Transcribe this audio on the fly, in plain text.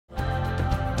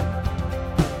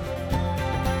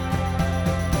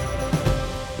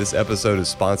This episode is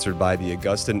sponsored by the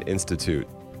Augustine Institute.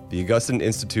 The Augustine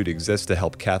Institute exists to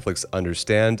help Catholics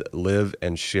understand, live,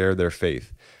 and share their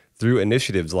faith. Through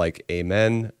initiatives like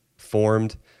Amen,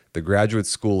 Formed, the Graduate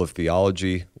School of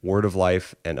Theology, Word of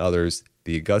Life, and others,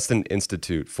 the Augustine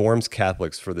Institute forms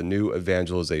Catholics for the new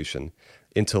evangelization,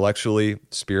 intellectually,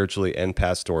 spiritually, and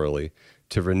pastorally,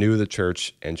 to renew the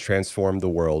Church and transform the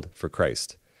world for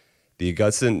Christ. The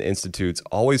Augustine Institute's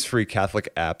always free Catholic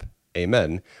app,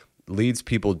 Amen, leads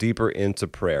people deeper into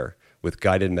prayer with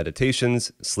guided meditations,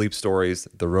 sleep stories,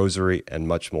 the Rosary, and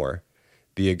much more.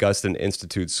 The Augustine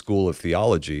Institute School of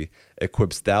Theology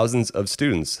equips thousands of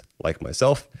students, like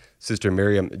myself, Sister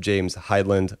Miriam James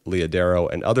Heidland,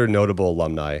 Leodero, and other notable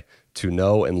alumni, to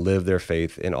know and live their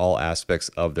faith in all aspects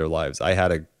of their lives. I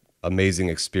had an amazing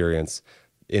experience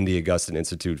in the Augustine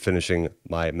Institute finishing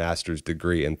my master's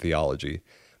degree in theology.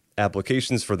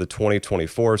 Applications for the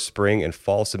 2024 spring and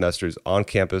fall semesters on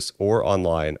campus or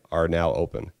online are now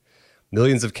open.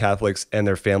 Millions of Catholics and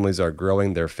their families are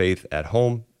growing their faith at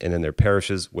home and in their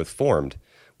parishes with Formed,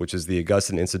 which is the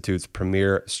Augustine Institute's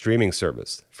premier streaming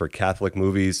service for Catholic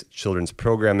movies, children's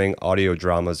programming, audio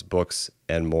dramas, books,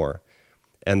 and more.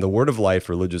 And the Word of Life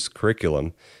religious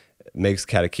curriculum makes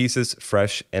catechesis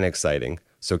fresh and exciting,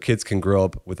 so kids can grow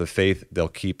up with a faith they'll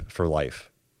keep for life.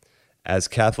 As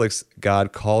Catholics,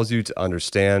 God calls you to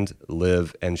understand,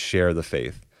 live, and share the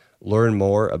faith. Learn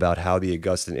more about how the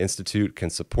Augustine Institute can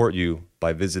support you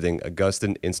by visiting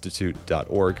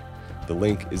augustineinstitute.org. The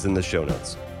link is in the show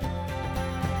notes.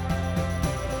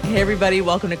 Hey everybody,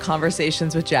 welcome to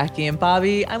Conversations with Jackie and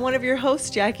Bobby. I'm one of your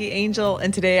hosts, Jackie Angel,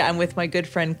 and today I'm with my good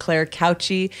friend Claire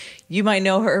Couche. You might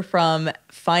know her from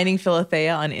Finding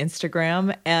Philothea on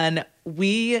Instagram, and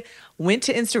we went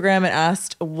to Instagram and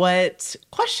asked what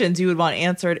questions you would want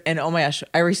answered, and oh my gosh,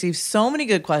 I received so many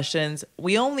good questions.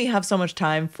 We only have so much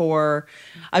time for,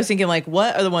 I was thinking like,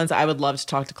 what are the ones I would love to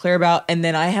talk to Claire about? And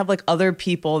then I have like other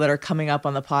people that are coming up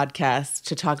on the podcast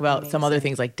to talk about some other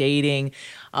things like dating,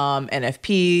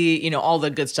 NFP, all the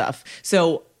good stuff.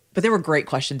 So, but there were great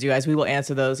questions, you guys. We will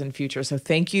answer those in future. So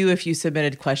thank you if you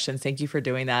submitted questions. Thank you for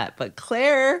doing that. But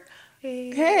Claire,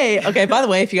 hey. Okay, by the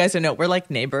way, if you guys don't know, we're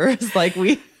like neighbors.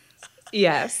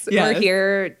 Yes. We're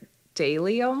here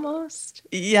daily almost.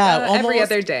 Yeah, almost. Every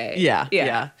other day.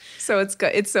 Yeah. So it's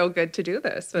good. It's so good to do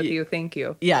this with you. Thank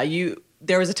you. Yeah,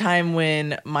 there was a time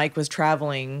when Mike was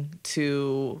traveling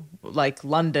to like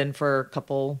London for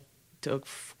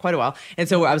quite a while. And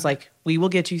so I was like, we will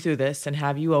get you through this and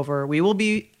have you over. We will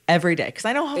be every day because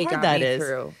I know how hard that is.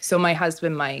 Through. So my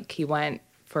husband, Mike, he went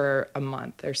for a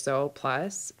month or so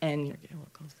plus. And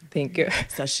thank you.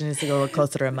 So she needs to go a little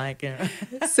closer to her mic. Yeah.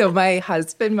 So my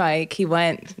husband, Mike, he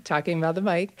went, talking about the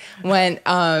mic, went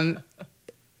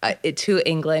to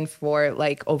England for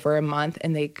like over a month,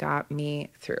 and they got me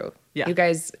through. Yeah. You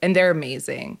guys, and they're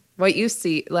amazing. What you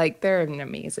see, like, they're an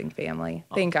amazing family.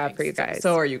 Thank God for you guys.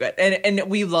 So are you guys. And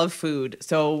we love food.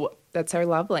 So that's our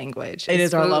love language. It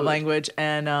is our love language.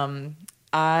 And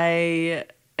I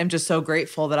am just so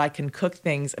grateful that I can cook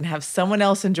things and have someone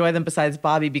else enjoy them besides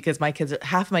Bobby, because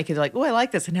half of my kids are like, oh, I like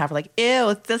this, and half are like, ew,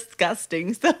 it's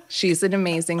disgusting. So she's an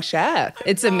amazing chef.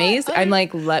 It's amazing. I'm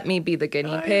like, let me be the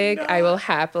guinea pig. I will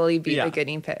happily be the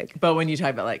guinea pig. But when you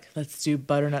talk about like, let's do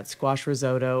butternut squash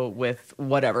risotto with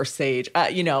whatever sage,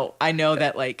 I know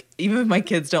that like, even if my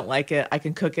kids don't like it, I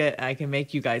can cook it and I can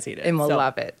make you guys eat it. And we'll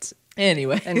love it.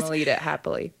 Anyway, and we'll eat it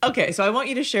happily. Okay, so I want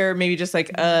you to share maybe just like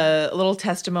a little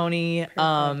testimony,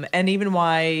 and even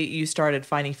why you started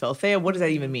Finding Philothea. What does that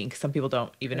even mean? Because some people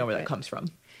don't even know where that comes from.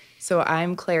 So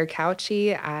I'm Claire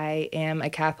Couche. I am a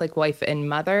Catholic wife and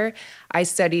mother. I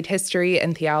studied history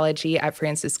and theology at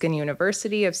Franciscan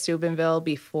University of Steubenville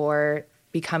before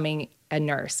becoming a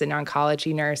nurse, an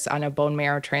oncology nurse on a bone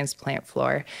marrow transplant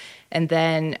floor. And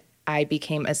then I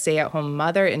became a stay-at-home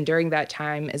mother, and during that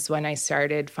time is when I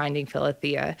started Finding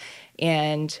Philothea.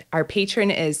 And our patron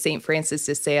is St. Francis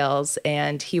de Sales,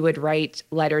 and he would write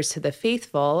letters to the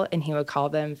faithful, and he would call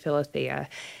them Philothea.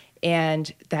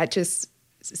 And that just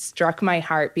struck my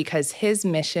heart because his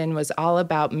mission was all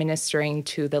about ministering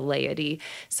to the laity,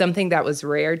 something that was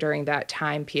rare during that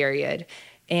time period.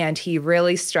 And he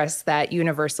really stressed that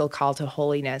universal call to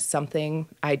holiness, something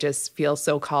I just feel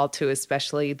so called to,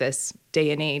 especially this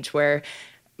day and age where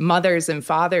mothers and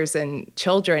fathers and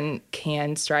children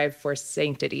can strive for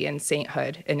sanctity and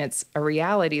sainthood. And it's a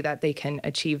reality that they can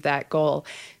achieve that goal.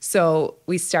 So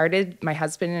we started, my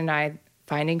husband and I,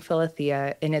 Finding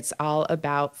Philothea, and it's all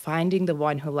about finding the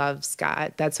one who loves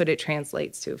God. That's what it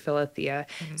translates to, Philothea.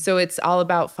 Mm-hmm. So it's all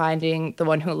about finding the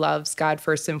one who loves God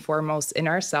first and foremost in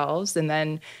ourselves, and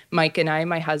then Mike and I,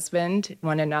 my husband,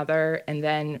 one another, and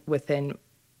then within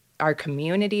our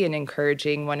community and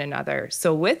encouraging one another.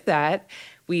 So with that,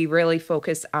 we really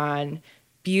focus on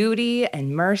beauty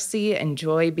and mercy and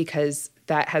joy, because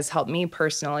that has helped me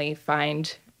personally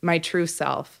find my true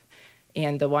self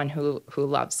and the one who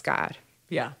loves God.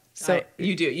 Yeah. So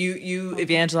you do. You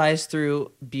evangelize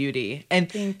through beauty.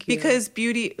 And Thank you. because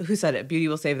beauty, who said it? Beauty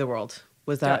will save the world.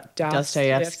 Was that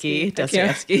Dostoevsky?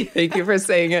 Dostoevsky. Thank you for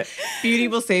saying it. Beauty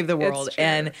will save the world. It's true.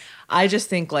 And I just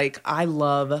think, like, I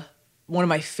love, one of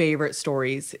my favorite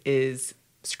stories is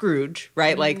Scrooge,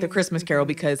 right? Like the Christmas Carol,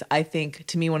 because I think,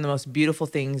 to me, one of the most beautiful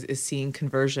things is seeing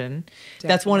conversion.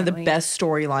 That's one of the Definitely. best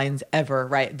storylines ever,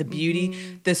 right? The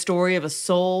beauty, the story of a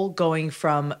soul going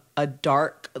from a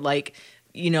dark, like,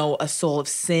 a soul of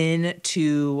sin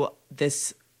to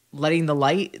this letting the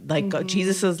light, like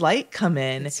Jesus's light, come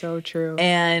in. It's so true.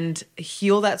 And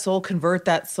heal that soul, convert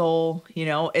that soul.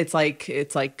 It's like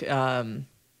in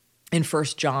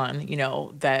First John,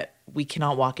 that we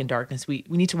cannot walk in darkness. We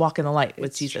need to walk in the light with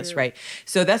It's Jesus, true. right?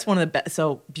 So that's one of the best.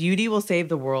 So beauty will save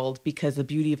the world, because the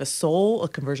beauty of a soul, a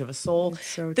conversion of a soul, It's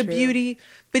so the true. beauty,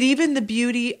 but even the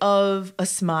beauty of a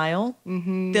smile,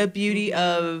 the beauty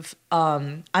of,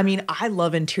 I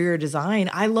love interior design.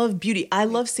 I love beauty. I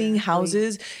love seeing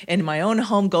houses in my own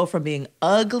home go from being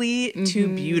ugly to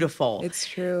beautiful. It's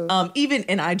true.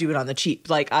 And I do it on the cheap.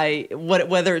 Like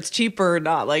whether it's cheap or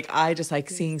not, like I just like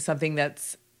seeing something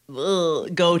that's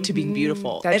go to being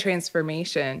beautiful. That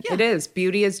transformation. Yeah. It is.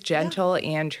 Beauty is gentle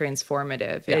and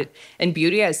transformative. Yeah. And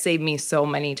beauty has saved me so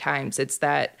many times. It's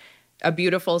that a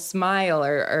beautiful smile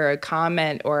or a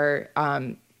comment or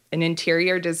an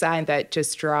interior design that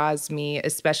just draws me,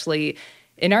 especially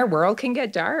in our world can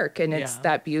get dark. And it's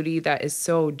that beauty that is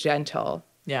so gentle.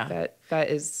 Yeah. That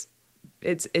is,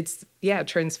 it's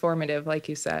transformative, like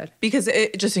you said. Because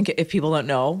if people don't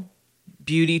know,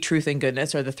 beauty, truth, and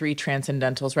goodness are the three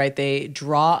transcendentals, right? They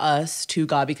draw us to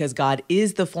God, because God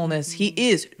is the fullness. He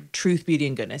is truth, beauty,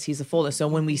 and goodness. He's the fullness. So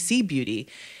when we see beauty,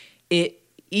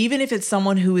 even if it's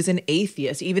someone who is an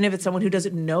atheist, even if it's someone who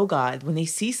doesn't know God, when they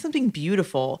see something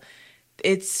beautiful,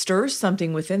 it stirs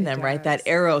something within them, right? That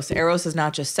eros is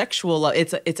not just sexual love.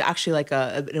 It's actually like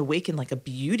an awaken, like a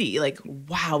beauty. Like,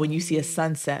 wow, when you see a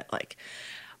sunset, like,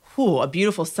 a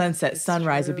beautiful sunset,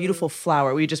 sunrise, a beautiful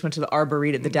flower. We just went to the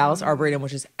Arboretum, the Dallas Arboretum,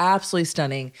 which is absolutely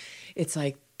stunning. It's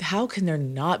like, how can there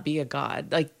not be a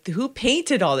God? Like, who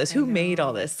painted all this? Who made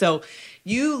all this? So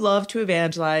you love to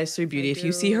evangelize through beauty. If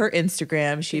you see her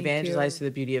Instagram, she evangelizes through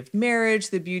the beauty of marriage,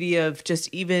 the beauty of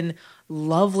just even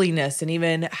loveliness, and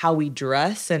even how we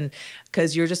dress. And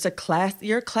because you're just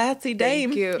you're a classy dame.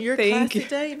 Thank you. You're a Thank classy you.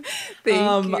 dame.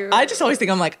 Thank you. I just always think,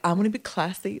 I'm like, I want to be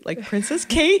classy, like Princess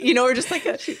Kate, or just like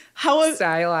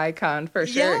Style icon for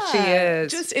sure. She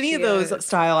is. Just any of those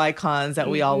style icons that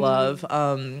we all love,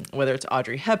 whether it's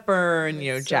Audrey Hepburn,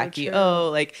 It's so Jackie true. O,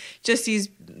 like just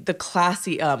the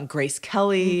classy, Grace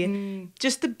Kelly,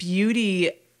 just the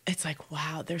beauty. It's like,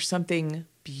 wow, there's something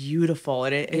beautiful,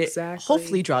 and it Exactly.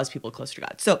 hopefully draws people closer to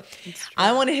God. So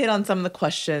I want to hit on some of the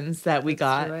questions that we do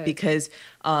got, it. because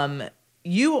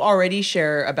you already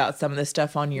share about some of this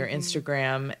stuff on your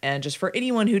Instagram. And just for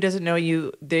anyone who doesn't know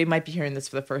you, they might be hearing this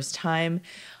for the first time.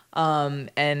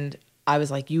 And I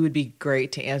was like, you would be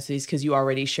great to answer these, because you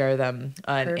already share them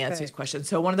and answer these questions.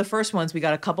 So one of the first ones, we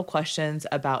got a couple questions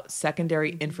about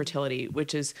secondary infertility,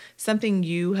 which is something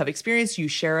you have experienced, you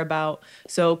share about.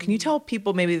 So can you tell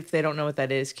people, maybe if they don't know what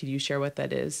that is, could you share what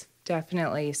that is?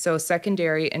 Definitely. So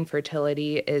secondary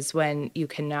infertility is when you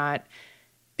cannot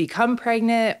become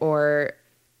pregnant or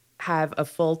have a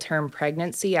full-term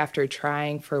pregnancy after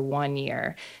trying for 1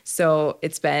 year. So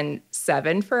it's been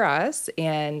 7 for us,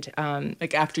 and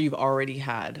Like after you've already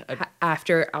had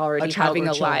after already child having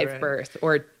or a live children. birth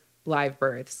or live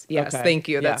births. Yes, Okay. thank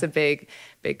you. That's Yeah. a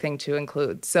big thing to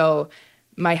include. So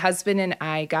my husband and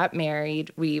I got married.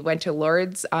 We went to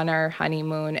Lourdes on our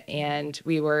honeymoon, and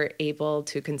we were able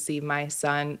to conceive my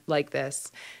son like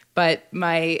this. But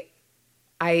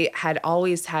I had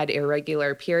always had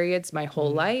irregular periods my whole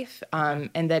life.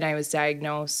 And then I was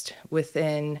diagnosed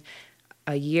within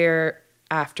a year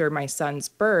after my son's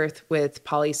birth with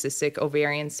polycystic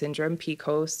ovarian syndrome,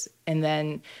 PCOS, and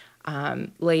then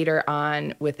later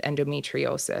on with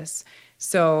endometriosis.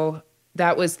 So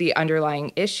that was the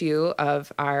underlying issue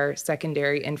of our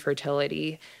secondary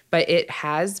infertility, but it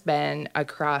has been a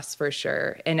cross for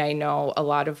sure. And I know a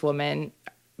lot of women,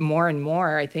 more and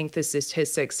more, I think the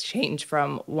statistics change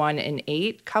from 1 in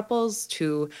 8 couples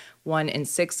to 1 in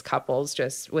 6 couples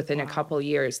just within a couple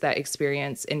years that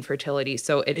experience infertility.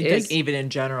 So it is like even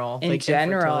in general, in like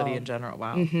general. infertility in general.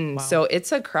 Wow. Wow. So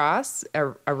it's a cross,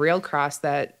 a real cross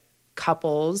that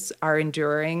couples are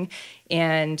enduring.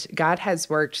 And God has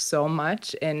worked so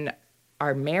much in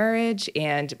our marriage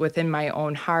and within my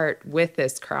own heart with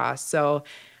this cross. So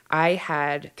I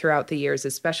had throughout the years,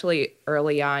 especially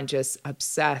early on, just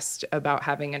obsessed about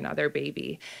having another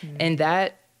baby. And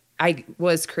that I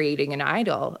was creating an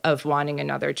idol of wanting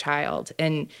another child.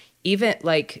 And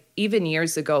even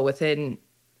years ago,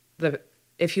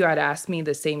 if you had asked me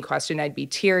the same question, I'd be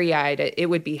teary-eyed. It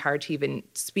would be hard to even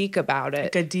speak about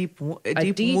it. Like a deep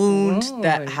wound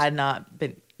that had not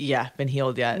been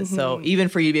healed yet. So even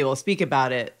for you to be able to speak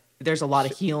about it, there's a lot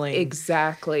of healing.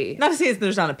 Exactly. Not to say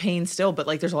there's not a pain still, but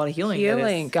like there's a lot of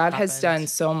healing. God has done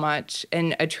so much.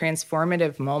 And a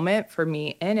transformative moment for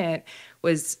me in it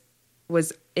was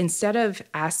instead of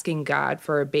asking God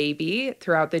for a baby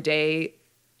throughout the day,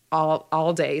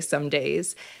 all day, some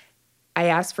days, I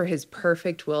asked for his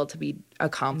perfect will to be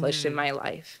accomplished in my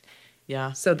life.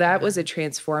 Yeah. So that was a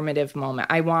transformative moment.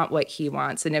 I want what he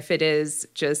wants. And if it is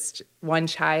just one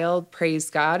child, praise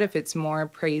God. If it's more,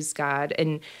 praise God.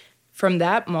 And from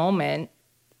that moment,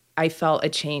 I felt a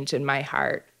change in my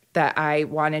heart that I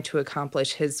wanted to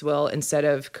accomplish his will instead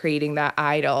of creating that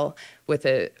idol with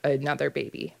another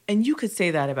baby. And you could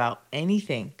say that about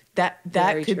anything. That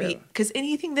Very could true. be, because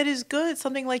anything that is good,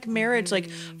 something like marriage, like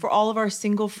for all of our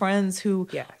single friends who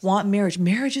Yes. want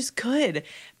marriage is good.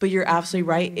 But you're absolutely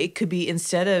right. It could be,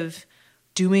 instead of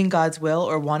doing God's will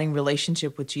or wanting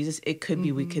relationship with Jesus, it could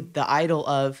be the idol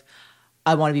of,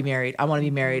 I want to be married. I want to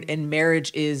be married. And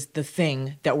marriage is the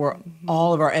thing that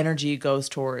all of our energy goes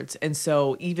towards. And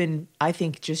so even I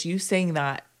think just you saying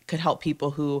that could help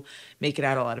people who make an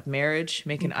idol out of marriage,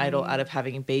 make an idol out of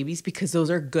having babies, because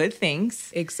those are good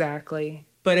things. Exactly.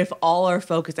 But if all are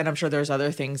focused, and I'm sure there's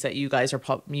other things that you guys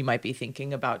you might be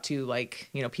thinking about too, like,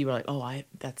 people are like, oh,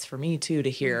 that's for me too, to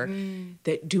hear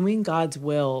that doing God's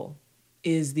will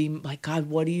is God,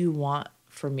 what do you want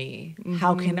for me?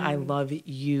 How can I love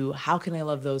you? How can I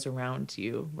love those around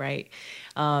you? Right.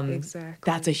 Exactly.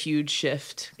 That's a huge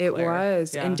shift. It Claire.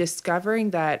 was. Yeah. And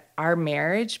discovering that our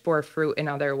marriage bore fruit in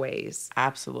other ways.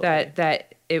 Absolutely.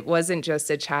 That it wasn't just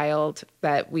a child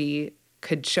that we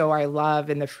could show our love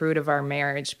in the fruit of our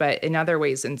marriage, but in other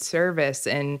ways, in service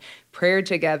and prayer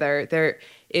together.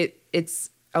 It's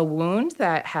a wound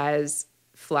that has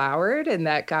flowered and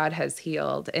that God has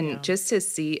healed. And just to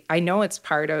see, I know it's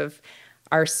part of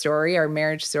our story, our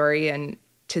marriage story, and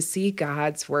to see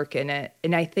God's work in it.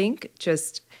 And I think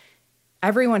just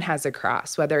everyone has a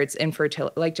cross, whether it's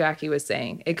infertility, like Jackie was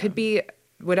saying. It could be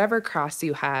whatever cross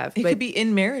you have. It could be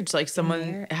in marriage, like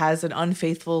someone has an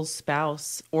unfaithful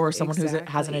spouse or someone who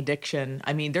has an addiction.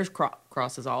 I mean, there's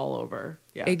crosses all over.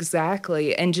 Yeah.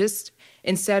 Exactly. And just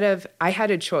instead of, I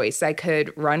had a choice. I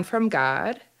could run from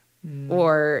God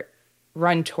or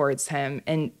run towards him.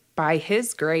 And by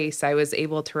his grace, I was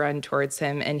able to run towards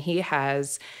him. And he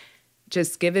has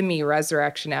just given me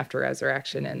resurrection after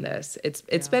resurrection in this.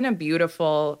 It's been a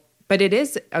beautiful, but it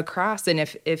is a cross. And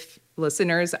if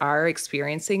listeners are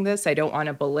experiencing this, I don't want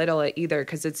to belittle it either,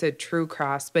 because it's a true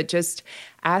cross, but just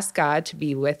ask God to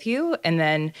be with you and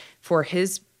then for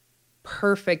his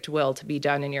perfect will to be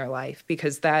done in your life,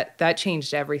 because that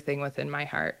changed everything within my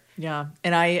heart. Yeah.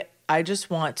 And I just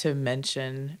want to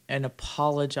mention and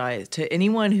apologize to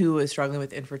anyone who is struggling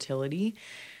with infertility,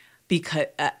 because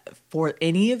for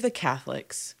any of the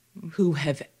Catholics who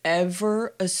have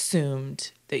ever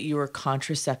assumed that you are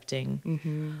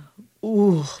contracepting,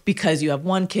 because you have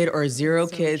one kid or zero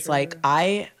kids, true. like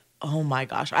oh my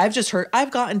gosh,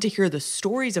 I've gotten to hear the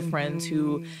stories of friends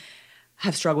who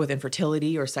have struggled with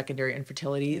infertility or secondary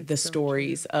infertility, the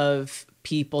stories of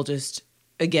people just,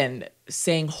 again,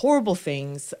 saying horrible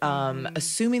things,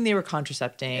 assuming they were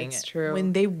contracepting It's true.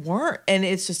 when they weren't. And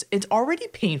it's already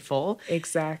painful.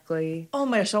 Exactly. Oh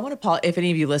my gosh, I want to apologize. If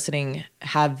any of you listening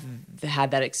have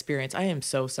had that experience, I am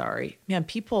so sorry. Man,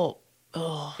 people,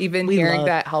 Even hearing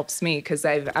that helps me, because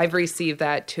I've received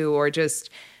that too, or just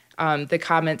the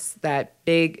comments that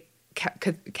big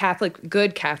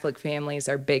good Catholic families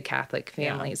are big Catholic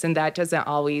families, and that doesn't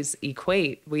always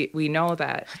equate. We know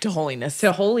that to holiness.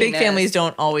 Big families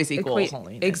don't always equal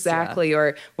holiness. Exactly. Yeah.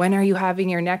 Or when are you having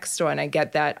your next one? I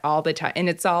get that all the time, and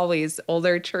it's always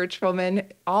older church women,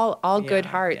 all good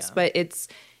hearts, yeah. but it's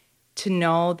to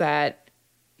know that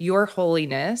your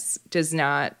holiness does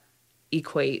not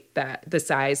equate the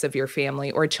size of your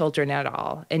family or children at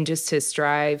all, and just to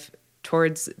strive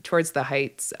towards the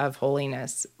heights of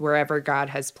holiness wherever God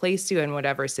has placed you in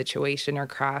whatever situation or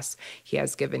cross he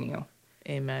has given you.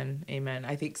 Amen. Amen.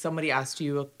 I think somebody asked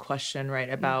you a question, right,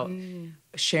 about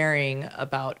sharing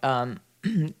about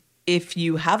if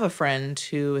you have a friend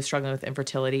who is struggling with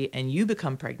infertility and you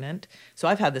become pregnant. So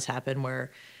I've had this happen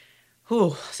where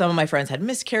some of my friends had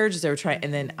miscarriages. They were trying,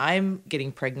 and then I'm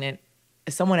getting pregnant.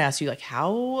 Someone asked you, like,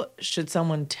 how should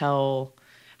someone tell,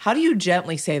 how do you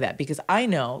gently say that? Because I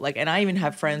know, like, and I even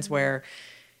have friends where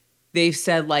they've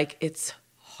said, like, it's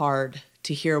hard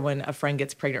to hear when a friend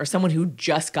gets pregnant, or someone who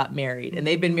just got married and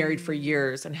they've been married for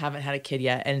years and haven't had a kid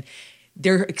yet. And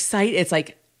they're excited. It's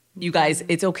like, you guys,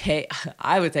 it's okay.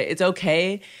 I would say it's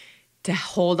okay to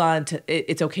hold on to it.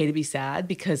 It's okay to be sad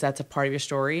because that's a part of your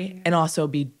story, and also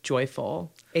be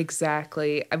joyful.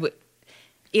 Exactly.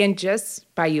 And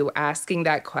just by you asking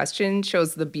that question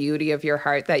shows the beauty of your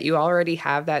heart, that you already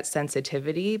have that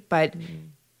sensitivity. But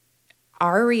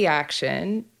our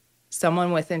reaction,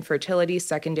 someone with infertility,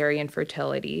 secondary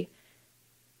infertility,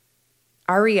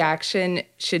 our reaction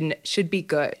should be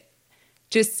good.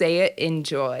 Just say it in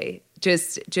joy.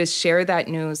 Just share that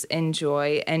news in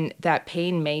joy, and that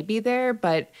pain may be there,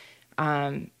 but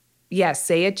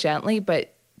say it gently,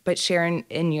 but share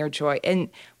in your joy. And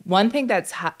one thing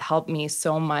that's helped me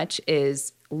so much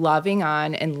is loving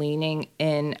on and leaning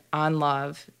in on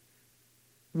love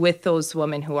with those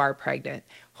women who are pregnant,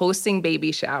 hosting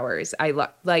baby showers. I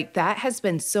love, like, that has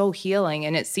been so healing.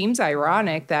 And it seems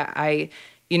ironic that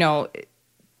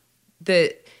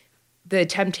the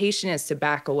temptation is to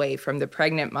back away from the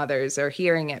pregnant mothers or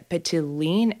hearing it, but to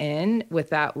lean in with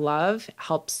that love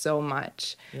helps so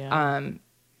much. Yeah.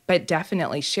 But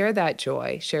definitely share that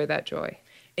joy.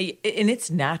 And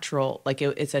it's natural. Like,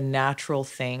 it's a natural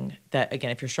thing that, again,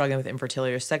 if you're struggling with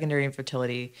infertility or secondary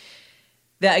infertility,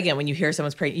 that, again, when you hear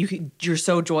someone's pregnant, you're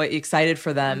so excited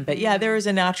for them. But yeah, there is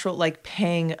a natural, like,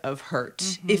 pang of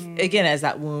hurt. If, again, as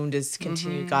that wound is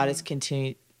continued, God is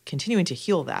continuing to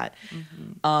heal that.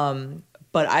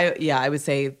 But I would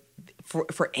say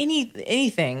for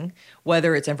anything,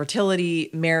 whether it's infertility,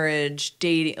 marriage,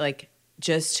 dating, like,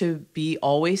 just to be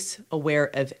always aware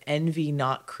of envy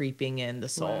not creeping in the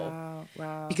soul.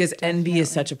 Wow. Because envy is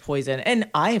such a poison. And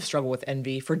I have struggled with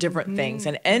envy for different things.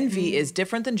 And envy is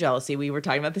different than jealousy. We were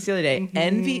talking about this the other day.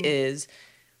 Envy is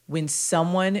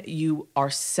when you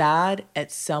are sad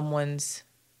at someone's,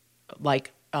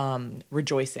 like,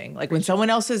 rejoicing. Like, when someone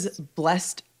else is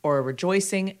blessed or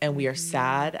rejoicing and we are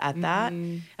sad at that,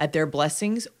 at their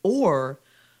blessings, or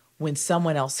when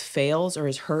someone else fails or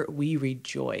is hurt, we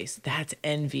rejoice. That's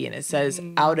envy. And it says,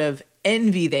 out of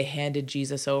envy, they handed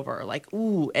Jesus over. Like,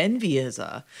 ooh, envy is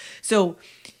so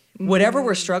whatever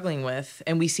we're struggling with,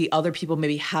 and we see other people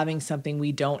maybe having something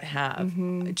we don't have,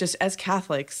 just as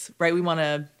Catholics, right? We want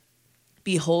to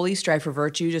be holy, strive for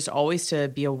virtue, just always to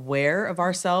be aware of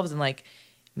ourselves and, like,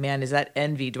 man, is that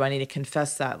envy? Do I need to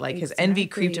confess that? Like, has envy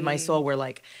creeped in my soul where,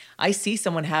 like, I see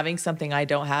someone having something I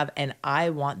don't have and I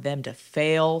want them to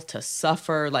fail, to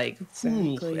suffer. Like,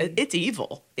 it's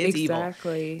evil. It's evil.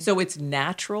 So it's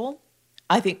natural.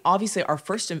 I think obviously our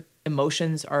first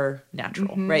emotions are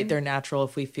natural, right? They're natural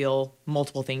if we feel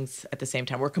multiple things at the same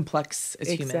time. We're complex as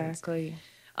humans.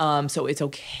 So it's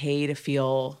okay to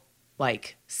feel,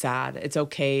 like, sad. It's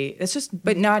okay. It's just,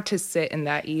 but not to sit in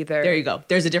that either. There you go.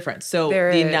 There's a difference. So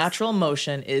the natural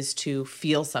emotion is to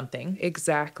feel something.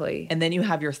 Exactly. And then you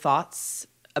have your thoughts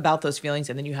about those feelings,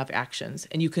 and then you have actions.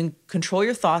 And you can control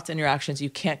your thoughts and your actions.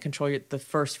 You can't control the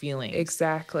first feeling.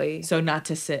 Exactly. So not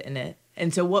to sit in it.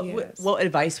 And so what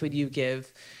advice would you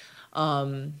give,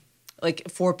 like,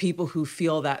 for people who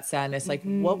feel that sadness? Like,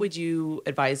 what would you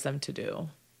advise them to do?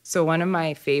 So one of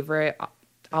my favorite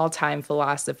all-time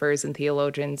philosophers and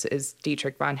theologians is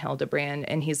Dietrich von Hildebrand,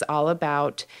 and he's all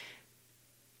about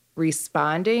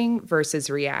responding versus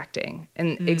reacting.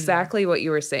 And exactly what you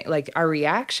were saying, like, our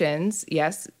reactions,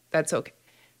 yes, that's okay,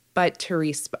 but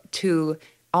to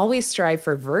always strive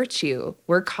for virtue.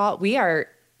 We are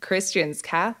Christians,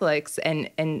 Catholics,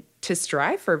 and to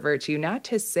strive for virtue, not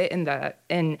to sit in that.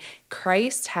 And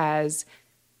Christ has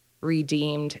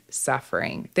redeemed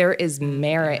suffering. There is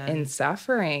merit in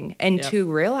suffering. And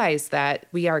to realize that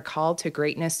we are called to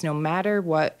greatness no matter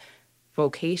what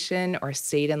vocation or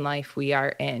state in life we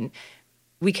are in.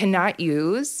 We cannot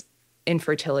use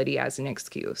infertility as an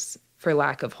excuse for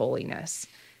lack of holiness.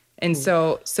 And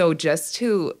so just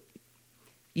to,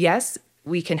 yes,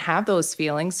 we can have those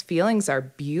feelings. Feelings are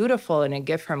beautiful and a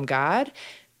gift from God,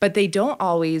 but they don't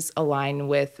always align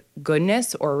with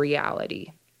goodness or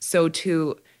reality. So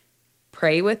to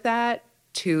pray with that,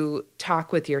 to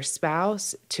talk with your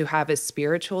spouse, to have a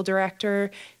spiritual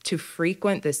director, to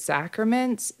frequent the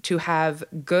sacraments, to have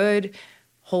good,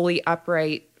 holy,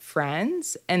 upright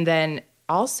friends, and then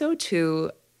also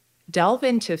to delve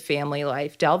into family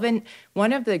life, delve in.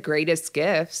 One of the greatest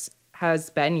gifts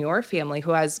has been your family, who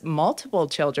has multiple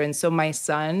children. So my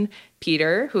son,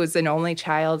 Peter, who is an only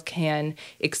child, can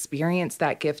experience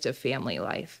that gift of family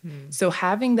life. So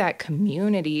having that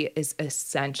community is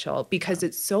essential because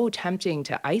it's so tempting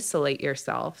to isolate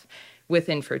yourself with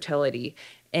infertility.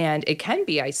 And it can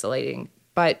be isolating,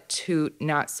 but to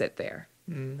not sit there.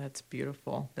 That's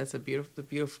beautiful. That's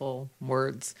beautiful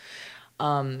words.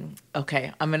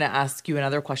 Okay, I'm going to ask you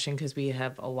another question because we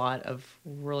have a lot of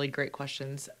really great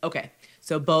questions. Okay,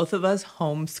 so both of us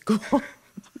homeschool,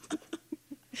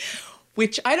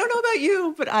 which I don't know about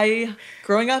you, but I,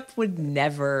 growing up, would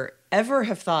never, ever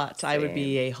have thought I would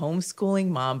be a homeschooling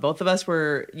mom. Both of us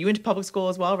were, you went to public school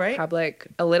as well, right? Public,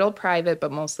 a little private,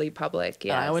 but mostly public,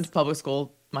 yes. I went to public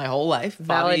school my whole life.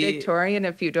 Valedictorian,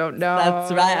 if you don't know.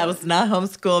 That's right. I was not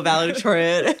homeschool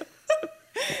valedictorian.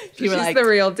 She's like, the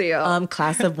real deal.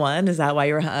 Class of one. Is that why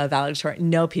you're a valedictorian?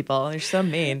 No, people. They're so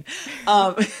mean.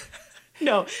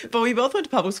 No, but we both went to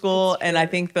public school, and I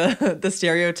think the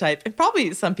stereotype, and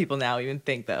probably some people now even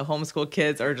think that homeschool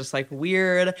kids are just like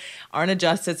weird, aren't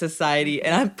adjusted to society.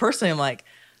 And I'm like,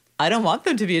 I don't want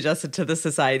them to be adjusted to the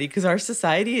society because our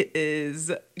society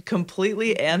is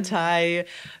completely anti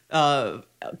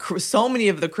so many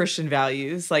of the Christian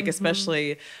values, like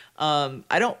especially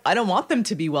I don't want them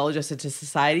to be well adjusted to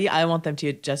society. I want them to be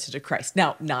adjusted to Christ.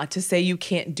 Now, not to say you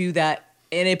can't do that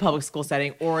in a public school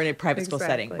setting or in a private school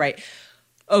setting, right?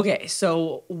 Okay,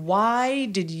 so why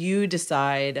did you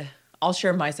decide? I'll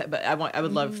share my side, but I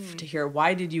would love to hear,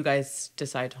 why did you guys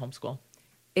decide to homeschool?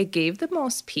 It gave the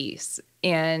most peace,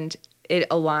 and it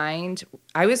aligned.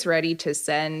 I was ready to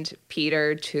send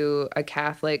Peter to a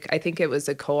Catholic. I think it was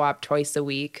a co-op twice a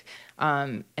week,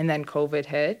 and then COVID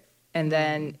hit, and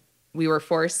then we were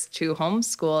forced to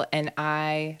homeschool, and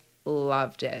I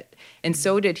loved it, and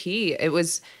so did he. It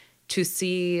was to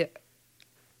see.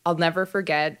 I'll never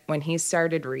forget when he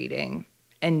started reading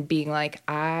and being like,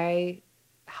 I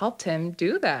helped him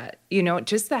do that. You know,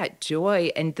 just that joy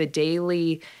and the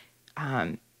daily,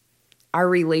 our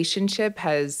relationship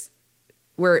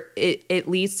it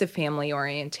leads to family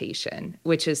orientation,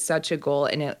 which is such a goal,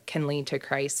 and it can lead to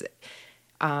Christ.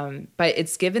 But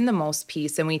it's given the most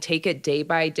peace, and we take it day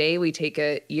by day. We take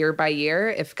it year by year.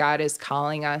 If God is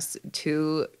calling us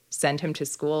to send him to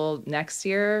school next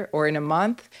year or in a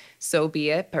month, so be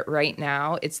it. But right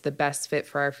now, it's the best fit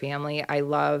for our family. I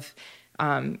love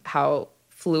how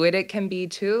fluid it can be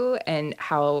too, and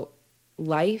how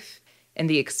life and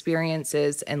the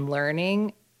experiences and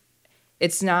learning,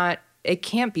 it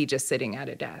can't be just sitting at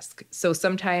a desk. So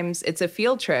sometimes it's a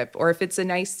field trip, or if it's a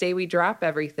nice day, we drop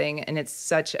everything, and it's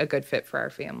such a good fit for our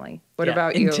family. What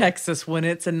about you? In Texas, when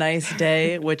it's a nice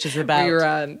day, which is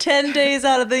about 10 days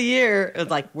out of the year, it's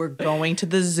like, we're going to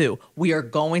the zoo. We are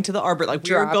going to the arbor. Like,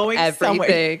 we are going everything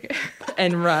somewhere.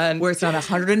 And run. Where it's not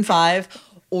 105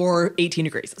 or 18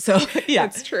 degrees. So, yeah.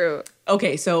 It's true.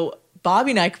 Okay, so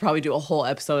Bobby and I could probably do a whole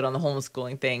episode on the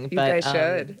homeschooling thing. You guys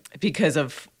should. Because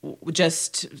of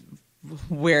just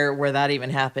where that even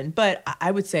happened. But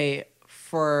I would say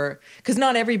because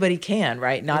not everybody can,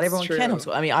 right? Not everyone can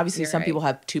homeschool. I mean, obviously some people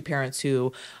have two parents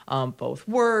who both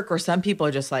work, or some people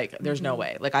are just like, there's no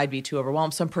way. Like, I'd be too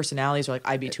overwhelmed. Some personalities are like,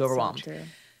 I'd be too overwhelmed. So true.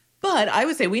 But I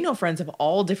would say we know friends of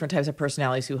all different types of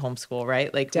personalities who homeschool,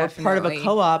 right? Like, Definitely. We're part of a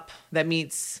co-op that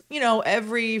meets,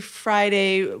 every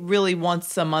Friday, really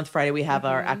once a month Friday, we have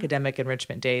our academic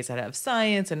enrichment days that have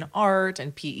science and art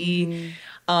and PE.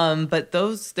 But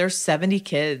there's 70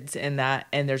 kids in that,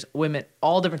 and there's women,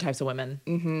 all different types of women.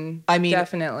 I mean,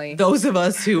 definitely those of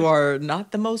us who are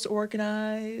not the most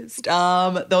organized,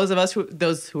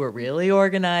 those who are really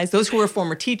organized, those who are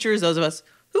former teachers, those of us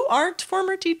who aren't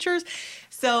former teachers.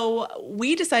 So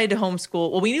we decided to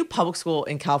homeschool. Well, we knew public school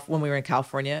when we were in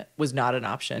California was not an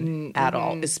option at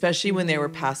all, especially when they were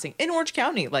passing in Orange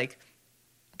County. Like,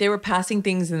 they were passing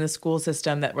things in the school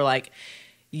system that were like,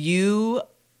 you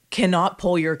cannot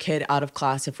pull your kid out of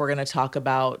class if we're going to talk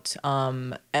about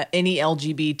any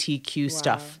LGBTQ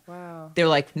stuff. Wow. They're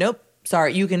like, nope,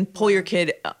 sorry, you can pull your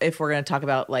kid if we're going to talk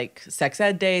about like sex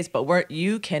ed days, but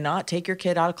you cannot take your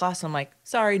kid out of class. I'm like,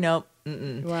 sorry, nope.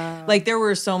 Wow. Like, there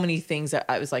were so many things that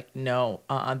I was like, no,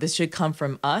 this should come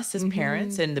from us as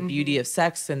parents, and the beauty of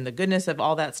sex and the goodness of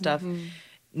all that stuff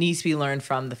needs to be learned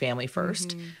from the family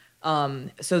first.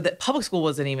 So that public school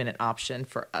wasn't even an option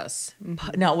for us.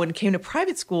 Now, when it came to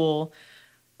private school,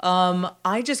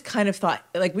 I just kind of thought,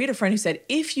 like, we had a friend who said,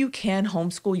 if you can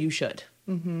homeschool, you should.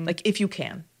 Like, if you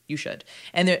can, you should.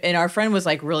 And our friend was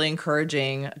like really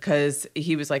encouraging, because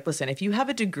he was like, listen, if you have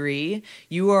a degree,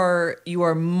 you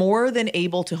are more than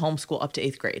able to homeschool up to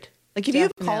 8th grade. Like if you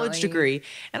have a college Definitely. degree,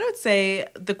 and I would say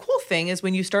the cool thing is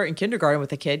when you start in kindergarten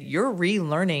with a kid, you're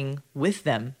relearning with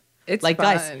them. It's Like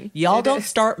guys, fun. y'all It don't is.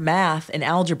 start math and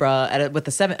algebra with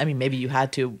the seven. I mean, maybe you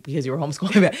had to because you were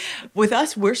homeschooling. But with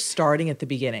us, we're starting at the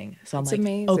beginning. So I'm It's like,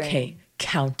 amazing. okay,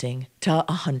 counting to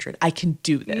 100. I can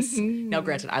do this. Now,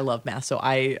 granted, I love math, so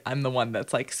I'm the one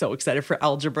that's like so excited for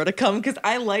algebra to come because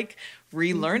I like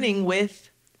relearning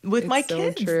with my It's so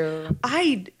kids. true.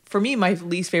 For me, my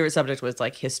least favorite subject was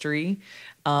like history.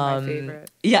 My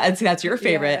favorite. Yeah, and see, that's your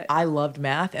favorite. Yeah. I loved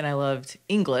math and I loved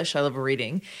English. I love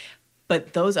reading.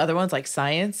 But those other ones like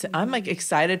science, I'm like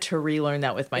excited to relearn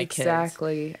that with my kids.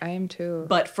 Exactly. I am too.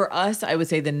 But for us, I would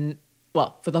say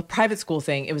for the private school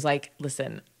thing, it was like,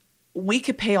 listen, we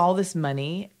could pay all this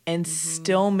money and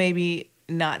still maybe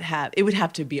not have, it would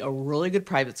have to be a really good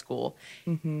private school.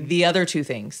 The other two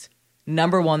things,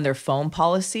 number one, their phone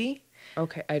policy.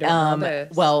 Okay, I don't know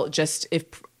this. Well, just if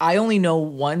I only know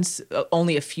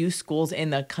only a few schools in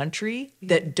the country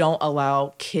that don't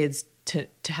allow kids to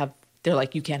have. They're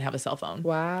like, you can't have a cell phone.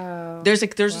 Wow. There's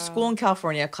a school in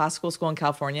California, a classical school in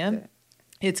California.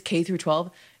 It's K through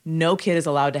 12. No kid is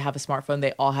allowed to have a smartphone.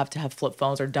 They all have to have flip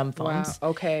phones or dumb phones. Wow.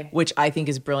 Okay. Which I think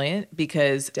is brilliant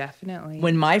because Definitely.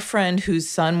 when my friend whose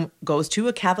son goes to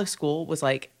a Catholic school was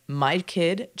like, my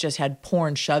kid just had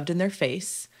porn shoved in their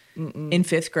face in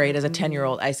 5th grade as a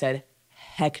 10-year-old, I said,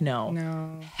 heck no.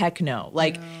 No. Heck no.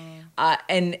 Like,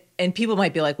 and people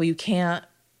might be like, well, you can't,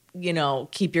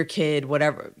 keep your kid,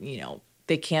 whatever,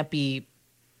 they can't be,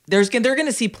 they're going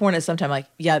to see porn at some time. Like,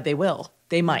 yeah, they will.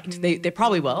 They might. They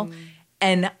probably will.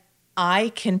 And I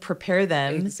can prepare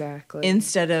them Exactly.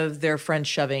 instead of their friends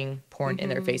shoving porn in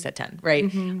their face at 10, right?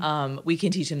 We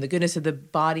can teach them the goodness of the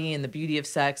body and the beauty of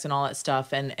sex and all that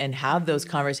stuff and have those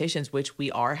conversations, which we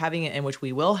are having and which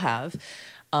we will have.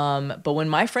 But when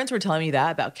my friends were telling me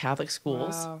that about Catholic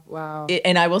schools, Wow.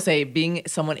 and I will say, being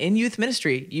someone in youth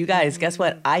ministry, you guys, guess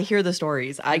what? I hear the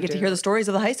stories. I get to hear the stories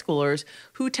of the high schoolers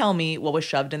who tell me what was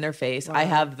shoved in their face. I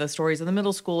have the stories of the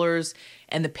middle schoolers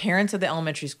and the parents of the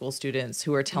elementary school students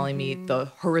who are telling me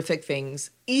the horrific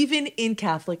things, even in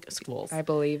Catholic schools. I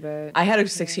believe it. I had a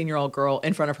 16-year-old girl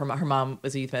in front of her. Her mom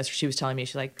was a youth minister. She was telling me,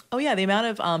 she's like, oh yeah, the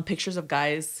amount of pictures of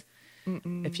guys.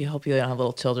 If you hope you don't have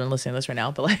little children listening to this right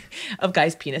now, but like of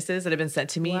guys' penises that have been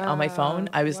sent to me on my phone,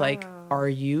 I was like, are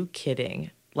you kidding?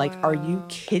 Like, are you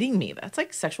kidding me? That's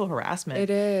like sexual harassment.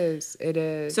 It is.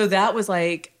 So that was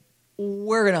like,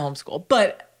 we're going to homeschool.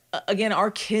 But again, our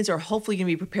kids are hopefully going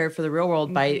to be prepared for the real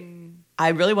world by, I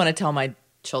really want to tell my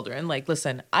children, like,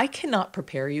 listen, I cannot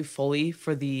prepare you fully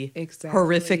for the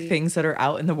horrific things that are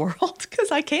out in the world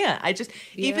because I can't. I just,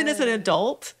 even as an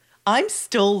adult, I'm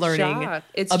still learning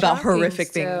about horrific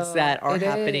things that are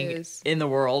happening in the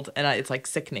world. And it's like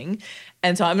sickening.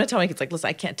 And so I'm going to tell my kids, like, listen,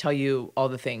 I can't tell you all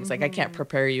the things. Like, I can't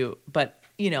prepare you. But,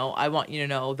 I want you to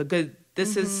know the good.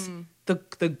 This is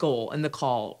the goal and the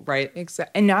call, right?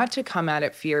 Exactly. And not to come at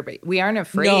it fear, but we aren't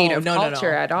afraid of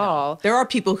culture at all. There are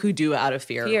people who do it out of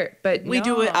fear. But we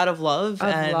do it out of love.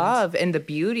 And the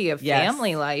beauty of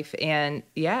family life. And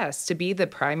yes, to be the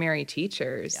primary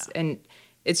teachers. Yeah. And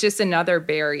it's just another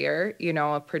barrier,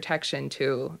 of protection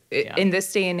too. In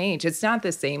this day and age, it's not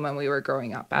the same when we were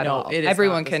growing up at all.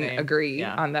 Everyone can agree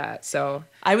on that. So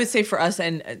I would say for us,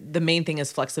 and the main thing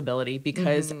is flexibility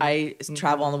because I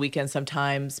travel on the weekends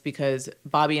sometimes because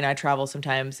Bobby and I travel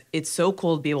sometimes. It's so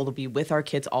cool to be able to be with our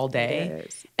kids all day.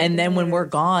 And then when we're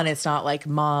gone, it's not like,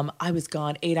 Mom, I was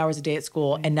gone 8 hours a day at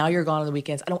school and now you're gone on the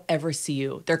weekends. I don't ever see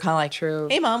you. They're kind of like, true.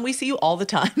 Hey, Mom, we see you all the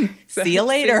time. See you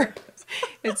later.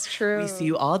 It's true. We see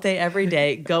you all day, every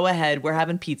day. Go ahead. We're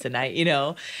having pizza night,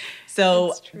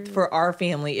 So for our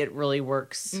family, it really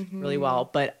works really well.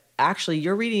 But actually,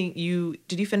 you're reading,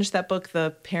 did you finish that book,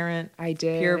 The Parent? I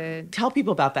did. Tell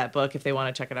people about that book if they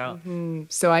want to check it out.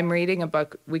 So I'm reading a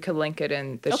book. We could link it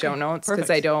in the show notes because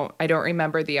I don't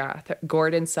remember the author,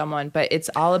 Gordon someone, but it's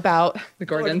all about the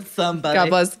Gordon somebody. God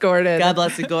bless Gordon. God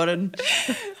bless you, Gordon.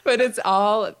 But it's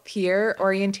all peer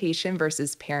orientation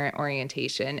versus parent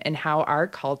orientation and how our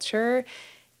culture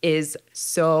is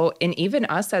so, and even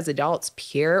us as adults,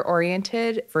 peer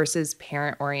oriented versus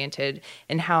parent oriented,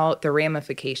 and how the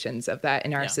ramifications of that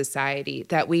in our society,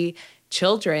 that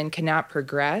children cannot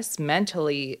progress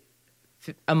mentally,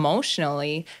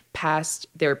 emotionally past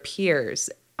their peers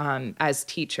as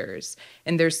teachers.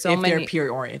 And there's so many. If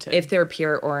they're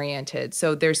peer oriented.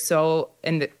 So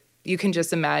you can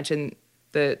just imagine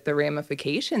the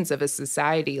ramifications of a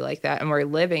society like that, and we're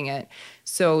living it.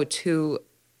 So to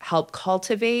help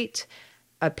cultivate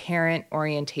a parent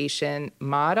orientation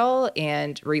model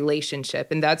and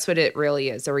relationship. And that's what it really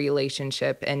is, a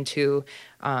relationship, and to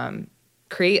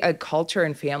create a culture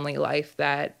and family life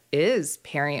that is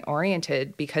parent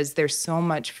oriented because there's so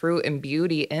much fruit and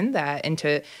beauty in that. And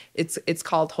it's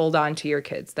called Hold On to Your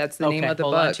Kids. That's the name of the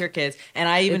book. Hold On to Your Kids. And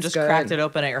I even It's just cracked it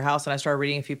open at your house and I started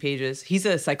reading a few pages. He's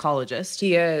a psychologist.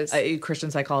 He is. A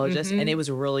Christian psychologist. And it was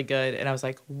really good. And I was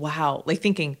like, wow. Like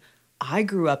thinking, I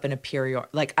grew up in a period.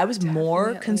 Like I was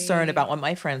more concerned about what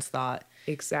my friends thought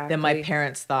than my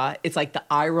parents thought. It's like the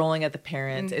eye rolling at the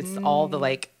parents. It's all the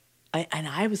like, and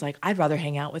I was like, I'd rather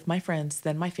hang out with my friends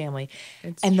than my family.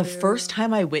 The first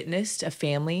time I witnessed a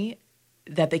family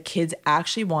that the kids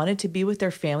actually wanted to be with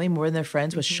their family more than their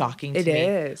friends was shocking to me.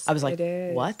 It is. I was like,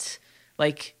 what?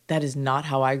 Like, that is not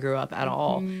how I grew up at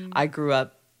all. I grew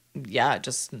up,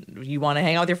 just you want to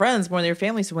hang out with your friends more than your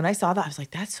family. So when I saw that, I was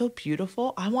like, that's so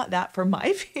beautiful. I want that for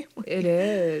my family. It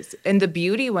is. And the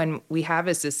beauty when we have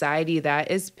a society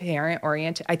that is parent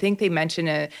oriented, I think they mention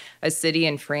a city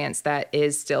in France that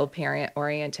is still parent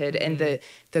oriented, and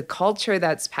the culture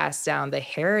that's passed down, the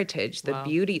heritage, the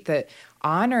beauty, the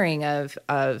honoring of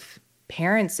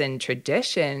parents and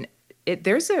tradition.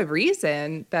 There's a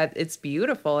reason that it's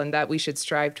beautiful and that we should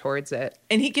strive towards it.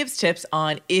 And he gives tips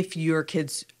on if your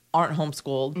kids aren't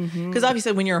homeschooled, because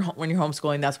obviously when you're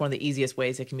homeschooling, that's one of the easiest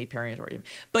ways it can be parent oriented.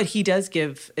 But he does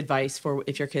give advice for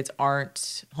if your kids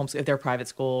aren't homeschooled, if they're private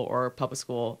school or public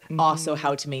school, also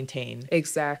how to maintain.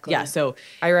 Exactly. Yeah. So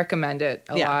I recommend it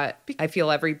a lot. I feel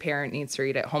every parent needs to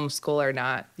read it, homeschool or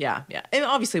not. Yeah. And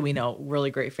obviously we know really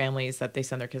great families that they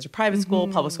send their kids to private school,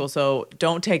 public school. So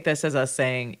don't take this as us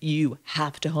saying you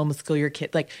have to homeschool your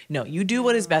kid. Like, no, you do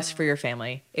what is best for your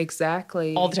family.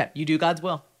 Exactly. All the time. You do God's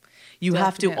will. You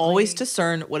have to always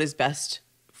discern what is best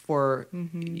for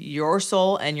your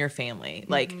soul and your family.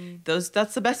 Like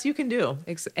that's the best you can do.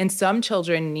 And some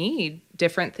children need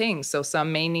different things. So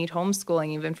some may need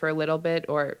homeschooling even for a little bit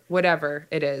or whatever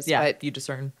it is. Yeah, but you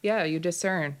discern. Yeah, you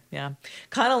discern. Yeah.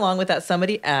 Kind of along with that,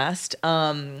 somebody asked,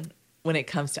 when it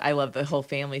comes to, I love the whole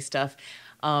family stuff.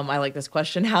 I like this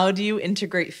question. How do you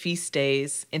integrate feast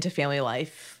days into family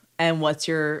life? And what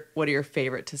are your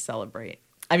favorite to celebrate?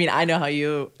 I mean, I know how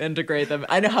you integrate them.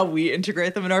 I know how we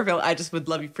integrate them in our family. I just would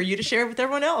love for you to share with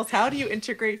everyone else. How do you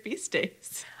integrate feast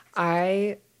days?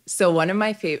 So one of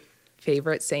my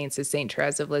favorite saints is Saint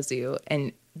Therese of Lisieux.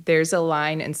 And there's a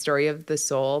line in Story of the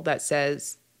Soul that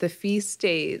says, the feast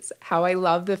days, how I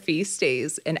love the feast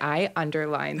days. And I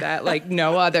underline that like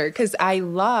no other, because I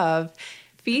love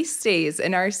feast days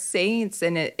and our saints,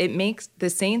 and it makes the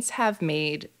saints have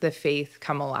made the faith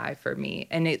come alive for me,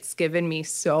 and it's given me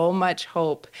so much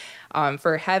hope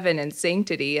for heaven and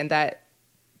sanctity, and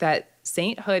that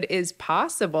sainthood is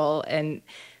possible. And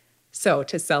so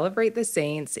to celebrate the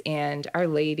saints and Our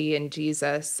Lady and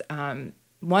Jesus,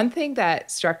 one thing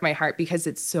that struck my heart, because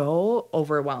it's so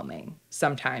overwhelming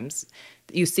sometimes.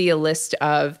 You see a list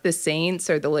of the saints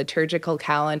or the liturgical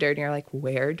calendar, and you're like,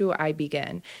 where do I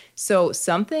begin? So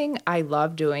something I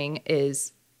love doing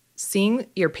is seeing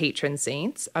your patron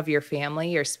saints of your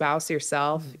family, your spouse,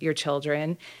 yourself, your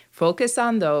children, focus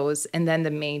on those, and then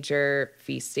the major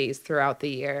feast days throughout the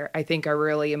year, I think are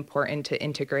really important to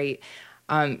integrate.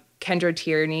 Kendra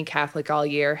Tierney, Catholic All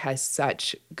Year, has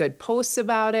such good posts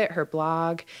about it, her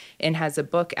blog, and has a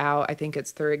book out. I think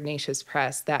it's through Ignatius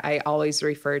Press that I always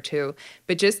refer to.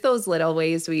 But just those little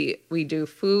ways we do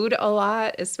food a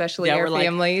lot, especially our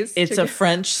families. It's a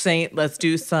French saint. Let's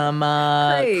do some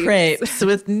crepes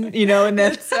with, and then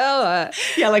Nutella.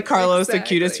 Yeah, like Carlos, the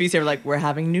cutest feast ever. Like, we're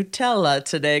having Nutella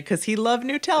today because he loved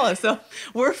Nutella. So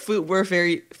we're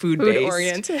very food-based.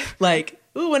 Food-oriented. Like,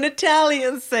 ooh, an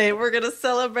Italian saint, we're going to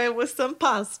celebrate with some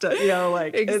pasta,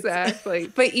 Exactly.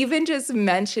 But even just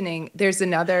mentioning, there's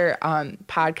another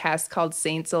podcast called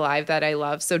Saints Alive that I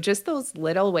love. So just those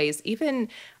little ways, even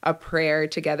a prayer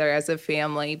together as a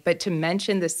family, but to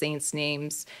mention the saints'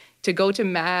 names, to go to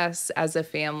mass as a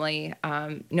family,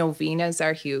 novenas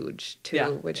are huge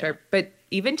too, but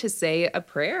even to say a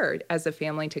prayer as a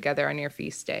family together on your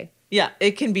feast day. Yeah,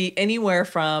 it can be anywhere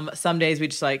from some days we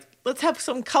just like, let's have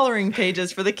some coloring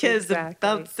pages for the kids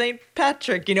about St.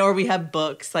 Patrick, or we have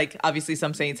books. Like, obviously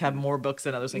some saints have more books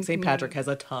than others. Like St. Patrick has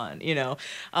a ton,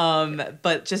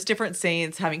 but just different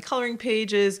saints having coloring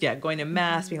pages. Yeah, going to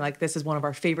mass, being like, this is one of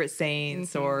our favorite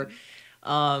saints, or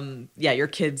your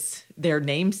kids, their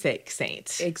namesake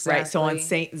saint. Exactly. Right. So on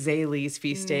Saint Zéli's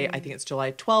feast day, I think it's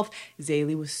July 12th,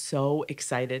 Zéli was so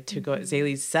excited to go.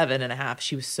 Zéli's 7.5.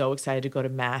 She was so excited to go to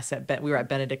mass we were at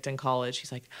Benedictine College.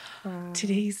 She's like,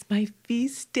 today's my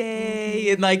feast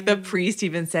day. And like the priest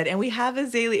even said, and we have a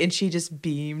Zéli, and she just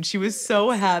beamed. She was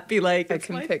so happy. Like, I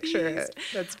can picture it.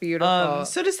 That's beautiful.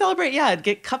 So to celebrate,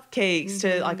 get cupcakes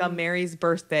to like on Mary's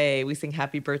birthday. We sing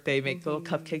happy birthday, make little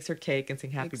cupcakes or cake and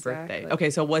sing happy birthday.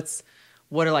 Okay, so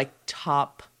what are like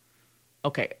top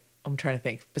Okay, I'm trying to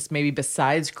think. But maybe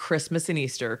besides Christmas and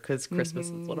Easter, because Christmas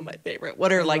is one of my favorite.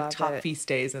 What are like top feast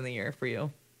days in the year for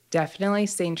you? Definitely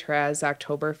St. Therese,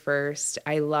 October 1st.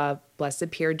 I love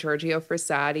Blessed Pier Giorgio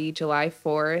Frassati, July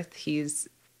 4th.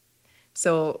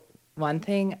 So one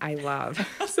thing I love.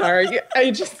 Sorry,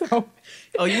 I just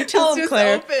Oh, you tell him,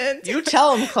 Claire. Opened. You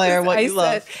tell him, Claire, what you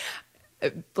love.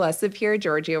 Blessed Pier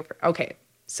Giorgio. Okay,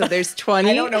 so there's 20.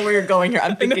 I don't know where you're going here.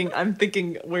 I'm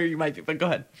thinking where you might be, but go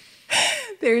ahead.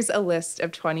 There's a list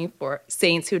of 24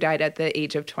 saints who died at the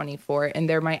age of 24, and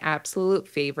they're my absolute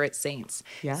favorite saints.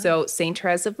 Yeah. So St.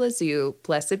 Therese of Lisieux,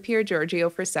 Blessed Pier Giorgio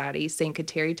Frassati, St.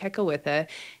 Kateri Tekakwitha,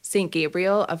 St.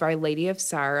 Gabriel of Our Lady of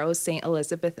Sorrows, St.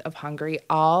 Elizabeth of Hungary,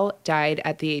 all died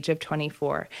at the age of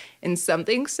 24. And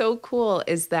something so cool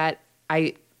is that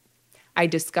I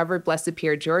discovered Blessed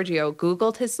Pier Giorgio,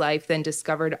 Googled his life, then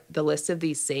discovered the list of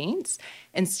these saints,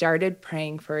 and started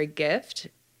praying for a gift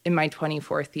in my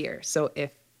 24th year. So if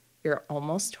you're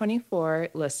almost 24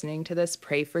 listening to this,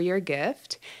 pray for your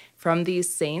gift from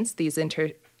these saints,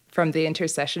 from the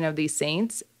intercession of these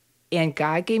saints. And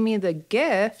God gave me the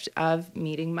gift of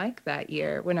meeting Mike that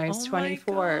year when I was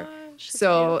 24.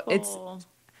 So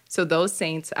those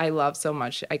saints I love so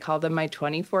much. I call them my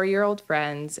 24-year-old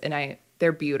friends, and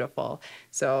they're beautiful.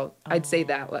 So I'd say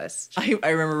that list. I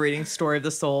remember reading Story of the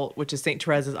Soul, which is St.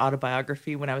 Therese's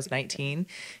autobiography when I was 19,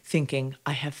 thinking,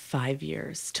 I have 5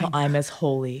 years till I'm as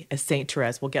holy as St.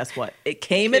 Therese. Well, guess what? It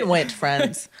came and went,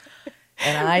 friends.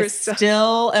 And I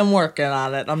still am working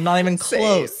on it. I'm not even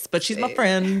close, but she's my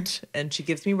friend and she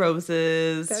gives me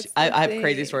roses. I have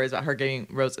crazy stories about her getting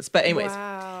roses. But anyways.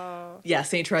 Wow. Yeah,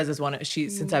 St. Therese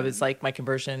is since I was like my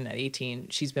conversion at 18,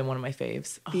 she's been one of my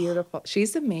faves. Beautiful.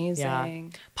 She's amazing.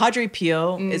 Yeah. Padre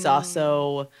Pio is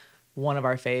also one of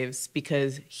our faves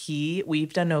because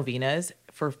we've done novenas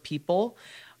for people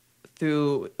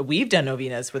we've done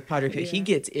novenas with Padre Pio. Yeah. He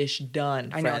gets ish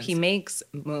done. I know. He makes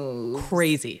moves.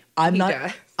 Crazy.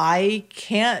 I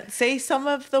can't say some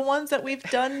of the ones that we've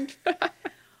done,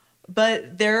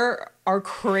 but there are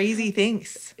crazy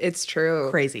things. It's true.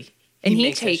 Crazy. And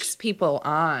he takes people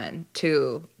on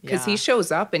too, because he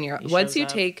shows up in once you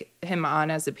take him on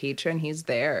as a patron, he's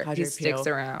there. Padre he sticks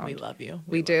Pio, around. We love you.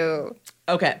 We do.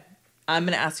 Okay. I'm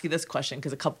going to ask you this question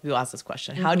because a couple people asked this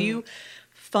question. How do you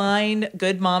find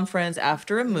good mom friends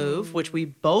after a move, which we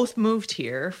both moved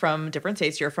here from different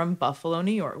states? You're from Buffalo,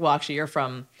 New York. Well, actually, you're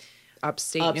from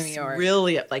upstate New York.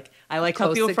 Really, I like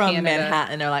how people from Canada.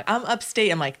 Manhattan, they're like, I'm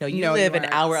upstate. I'm like, no, you live an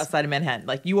hour outside of Manhattan.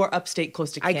 Like, you are upstate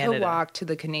close to Canada. I could walk to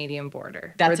the Canadian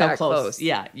border. That's how close.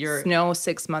 Yeah. Snow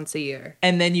 6 months a year.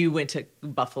 And then you went to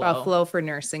Buffalo for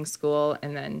nursing school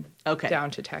and then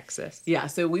down to Texas. Yeah.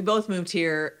 So we both moved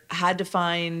here, had to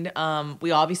find,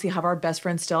 we obviously have our best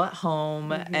friends still at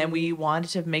home and we wanted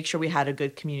to make sure we had a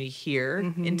good community here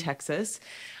in Texas.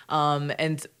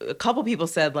 And a couple people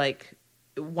said like,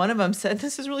 one of them said,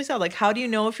 this is really sad. Like, how do you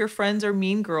know if your friends are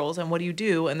mean girls and what do you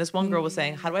do? And this one girl was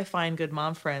saying, how do I find good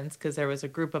mom friends? Because there was a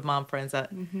group of mom friends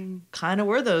that kind of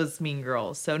were those mean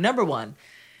girls. So number one,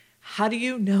 how do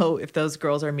you know if those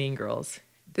girls are mean girls?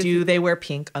 Do they wear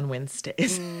pink on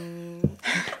Wednesdays?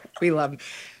 We love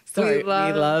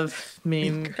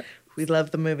mean. We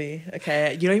love the movie.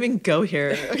 Okay. You don't even go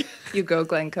here. You go,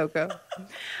 Glen Coco.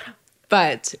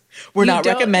 But we're not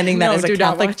recommending that as a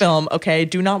Catholic film, okay?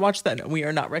 Do not watch that. No, we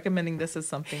are not recommending this as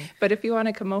something. But if you want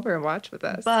to come over and watch with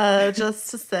us. But just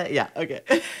to say, yeah, okay.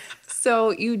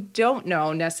 So you don't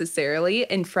know necessarily,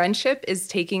 and friendship is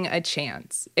taking a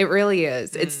chance. It really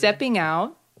is. It's stepping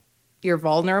out. You're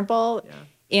vulnerable,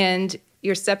 and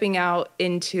you're stepping out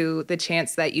into the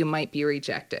chance that you might be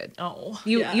rejected. Oh,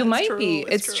 you might be.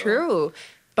 It's true.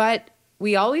 But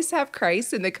we always have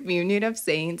Christ in the communion of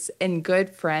saints, and good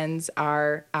friends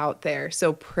are out there.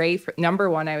 So number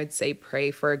one, I would say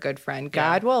pray for a good friend.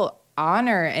 God will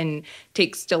honor and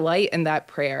takes delight in that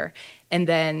prayer. And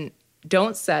then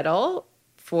don't settle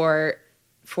for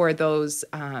those.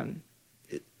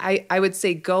 I would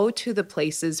say go to the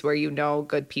places where you know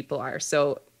good people are.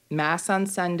 So Mass on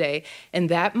Sunday. And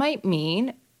that might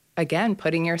mean, again,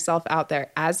 putting yourself out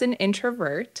there. As an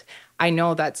introvert, I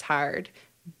know that's hard.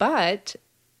 But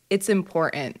it's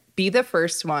important. Be the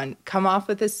first one. Come off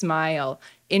with a smile.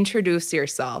 Introduce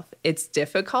yourself. It's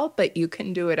difficult, but you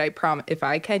can do it. I promise. If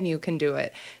I can, you can do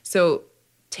it. So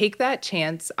take that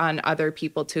chance on other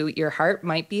people too. Your heart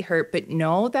might be hurt, but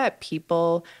know that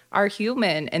people are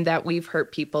human and that we've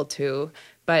hurt people too.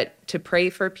 But to pray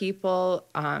for people,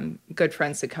 good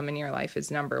friends to come in your life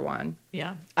is number one.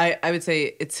 Yeah. I would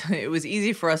say it was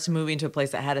easy for us to move into a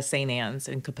place that had a St. Anne's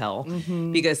in Capel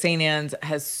because St. Anne's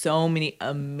has so many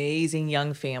amazing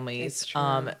young families. It's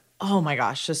true. Oh my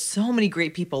gosh, just so many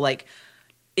great people. Like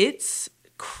it's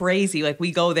crazy. Like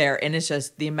we go there and it's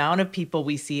just the amount of people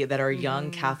we see that are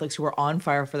young Catholics who are on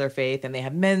fire for their faith, and they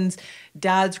have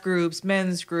dads groups,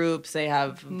 men's groups. They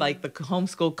have like the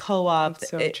homeschool co-op. That's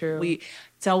so true.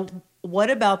 So what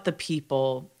about the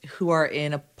people who are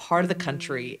in a part of the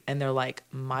country and they're like,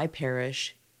 my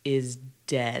parish is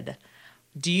dead?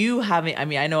 Do you have any, I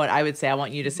mean, I know what I would say. I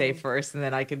want you to say first and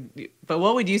then I could, but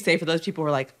what would you say for those people who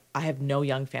are like, I have no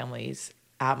young families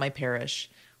at my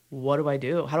parish? What do I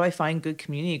do? How do I find good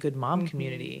community, good mom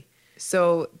community?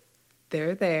 So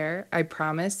they're there. I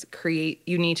promise,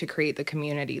 you need to create the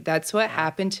community. That's what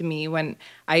happened to me when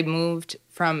I moved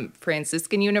from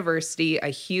Franciscan University, a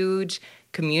huge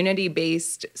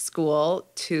community-based school,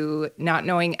 to not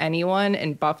knowing anyone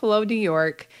in Buffalo, New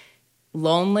York,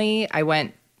 lonely. I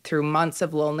went through months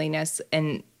of loneliness,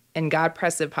 and God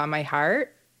pressed upon my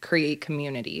heart, create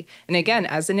community. And again,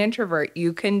 as an introvert,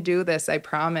 you can do this, I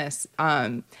promise.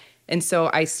 And so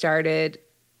I started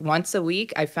once a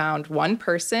week. I found one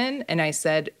person and I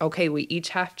said, okay, we each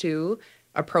have to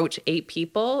approach 8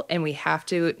 people, and we have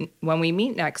to, when we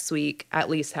meet next week, at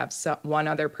least have one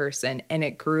other person. And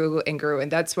it grew and grew.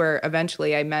 And that's where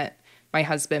eventually I met my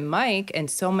husband, Mike, and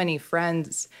so many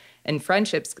friends and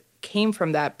friendships came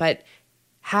from that. But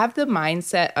have the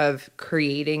mindset of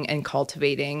creating and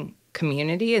cultivating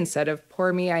community instead of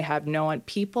poor me, I have no one.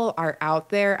 People are out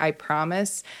there, I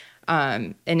promise.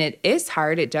 And it is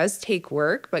hard. It does take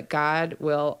work, but God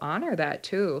will honor that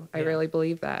too. I really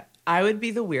believe that. I would be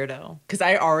the weirdo because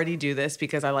I already do this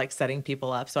because I like setting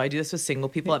people up. So I do this with single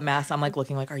people at mass. I'm like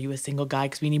looking like, are you a single guy?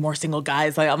 Because we need more single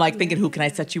guys. Like I'm like thinking, who can I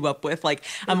set you up with? Like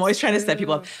I'm always trying to set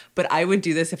people up. But I would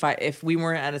do this if we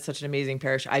weren't at such an amazing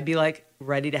parish. I'd be like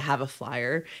ready to have a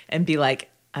flyer and be like,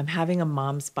 I'm having a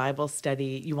mom's Bible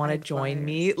study. You want to join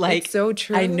me? Like, it's so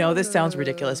true. I know this sounds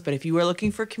ridiculous, but if you are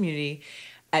looking for community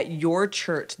at your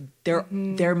church,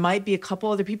 there might be a couple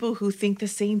other people who think the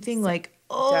same thing. Like,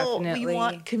 Definitely. We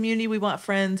want community, we want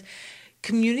friends.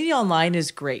 Community online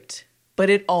is great, but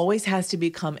it always has to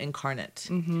become incarnate.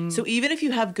 So even if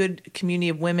you have good community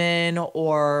of women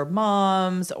or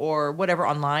moms or whatever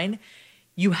online,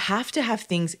 you have to have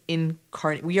things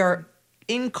incarnate. We are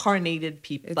incarnated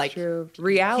people, It's like true.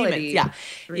 Reality. humans.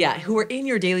 Yeah, who are in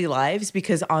your daily lives,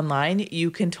 because online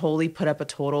you can totally put up a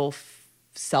total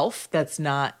self that's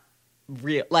not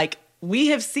real. Like we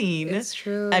have seen, It's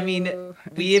true. I mean,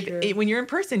 It's true. when you're in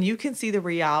person, you can see the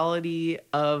reality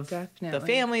of the Definitely.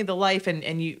 family, the life, and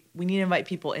we need to invite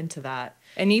people into that.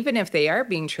 And even if they are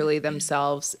being truly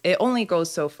themselves, it only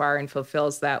goes so far and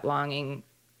fulfills that longing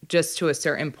just to a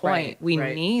certain point. Right, We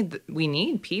right.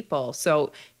 need people.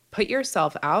 So put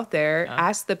yourself out there,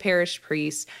 ask the parish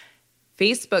priest,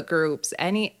 Facebook groups,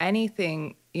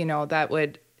 anything, that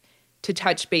would to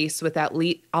touch base with that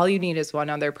all you need is one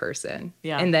other person.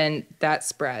 Yeah. And then that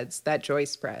joy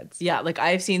spreads. Yeah, like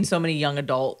I've seen so many young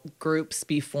adult groups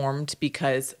be formed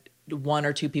because 1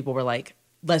 or 2 people were like,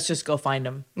 let's just go find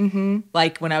them.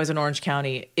 Like when I was in Orange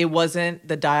County, it wasn't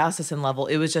the diocesan level.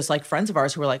 It was just like friends of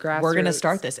ours who were like, we're going to Grassroots.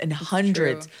 start this. And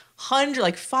hundreds,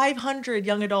 like 500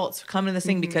 young adults come into this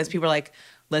thing because people are like,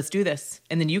 let's do this.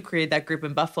 And then you created that group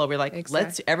in Buffalo. We're like,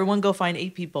 let's everyone go find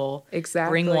 8 people.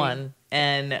 Exactly. Bring one.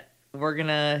 And we're going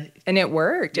to. And it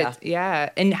worked. Yeah.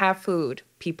 And have food.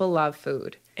 People love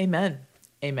food. Amen.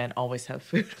 Always have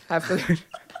food. Have food.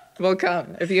 We'll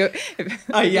come. If you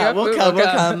We'll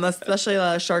come. Especially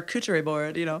a charcuterie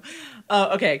board,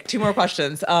 Okay, 2 more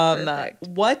questions. Perfect.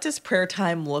 What does prayer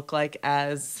time look like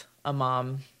as a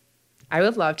mom? I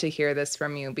would love to hear this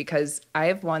from you because I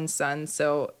have one son,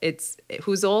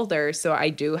 who's older, so I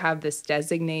do have this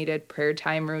designated prayer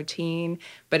time routine,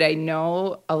 but I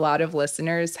know a lot of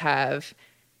listeners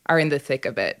are in the thick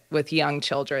of it with young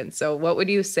children. So what would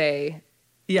you say?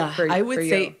 Yeah, I would for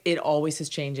say you? it always is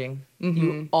changing.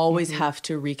 You always have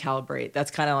to recalibrate.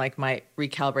 That's kind of like my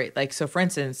recalibrate. Like, so for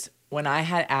instance, when I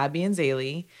had Abby and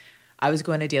Zaylee, I was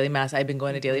going to daily mass. I've been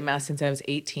going to daily mass since I was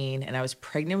 18, and I was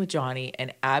pregnant with Johnny,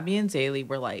 and Abby and Zaylee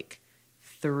were like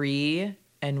 3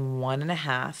 and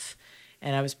 1.5,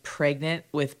 and I was pregnant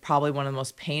with probably one of the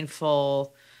most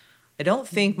painful. I don't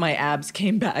think my abs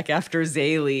came back after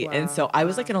Zaylee. Wow, and so I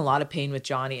was like in a lot of pain with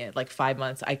Johnny at like 5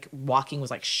 months. Walking was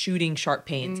like shooting sharp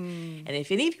pains. And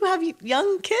if any of you have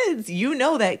young kids, you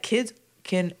know that kids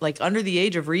can, like under the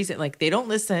age of reason, like they don't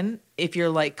listen. If you're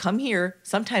like, come here,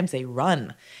 sometimes they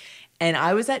run. And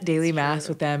I was at daily mass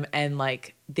with them, and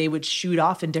like they would shoot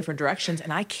off in different directions,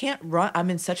 and I can't run. I'm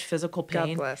in such physical pain.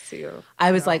 God bless you.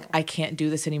 I was like, I can't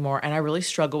do this anymore. And I really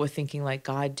struggle with thinking like,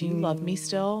 God, do you love me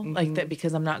still? Like that,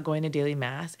 because I'm not going to daily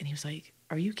mass. And he was like,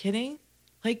 are you kidding?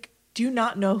 Like, do you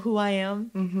not know who I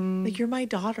am? Like, you're my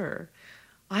daughter.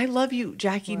 I love you,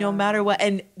 Jackie, no matter what.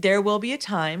 And there will be a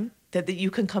time that you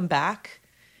can come back,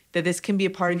 that this can be a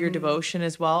part of your devotion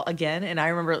as well again. And I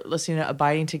remember listening to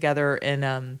Abiding Together,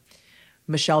 and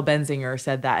Michelle Benzinger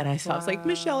said that. And I was like,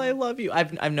 Michelle, I love you.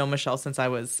 I've known Michelle since I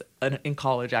was in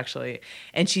college, actually.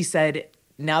 And she said,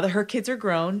 now that her kids are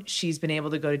grown, she's been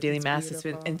able to go to daily masses.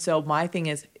 And so my thing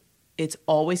is, it's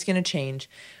always going to change.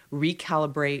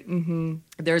 Recalibrate.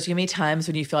 There's going to be times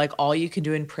when you feel like all you can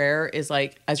do in prayer is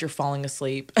like as you're falling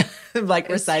asleep, like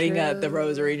reciting the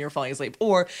rosary and you're falling asleep.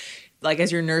 Or like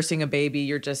as you're nursing a baby,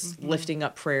 you're just lifting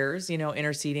up prayers,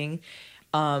 interceding.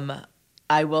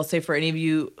 I will say for any of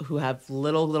you who have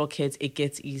little kids, it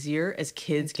gets easier as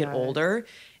kids get older.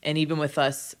 And even with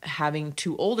us having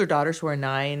 2 older daughters who are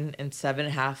 9 and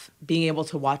 7.5, being able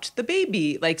to watch the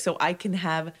baby, like, so I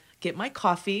can get my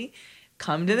coffee,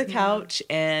 come to the couch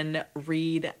and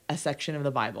read a section of the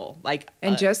Bible.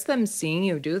 And just them seeing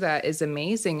you do that is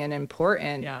amazing and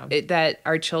important. Yeah. That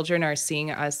our children are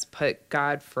seeing us put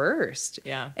God first.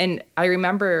 Yeah. And I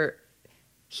remember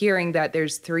hearing that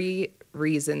there's 3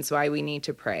 reasons why we need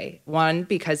to pray. 1,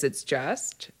 because it's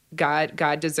just.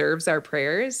 God deserves our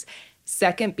prayers.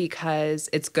 2nd, because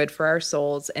it's good for our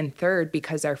souls. And 3rd,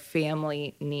 because our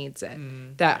family needs it.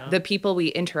 The people we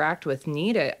interact with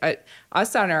need it.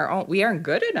 Us on our own, we aren't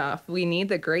good enough. We need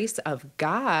the grace of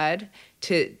God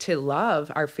to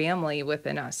love our family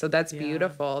within us. So that's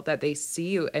beautiful that they see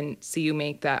you and see you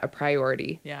make that a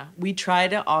priority. Yeah. We try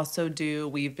to also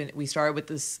we started with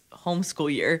this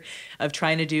homeschool year of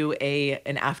trying to do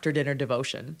an after dinner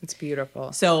devotion. It's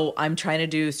beautiful. So I'm trying to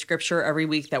do scripture every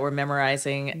week that we're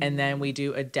memorizing. And then we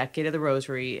do a decade of the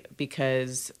rosary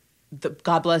because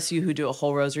God bless you who do a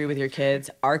whole rosary with your kids.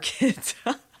 Our kids,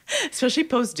 especially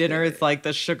post dinner, it's like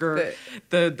the sugar,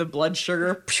 the blood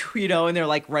sugar, and they're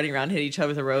like running around, hitting each other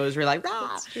with a rosary, like, rah!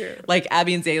 That's true. Like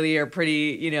Abby and Zaylee are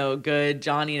pretty, good.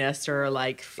 Johnny and Esther are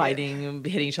like fighting,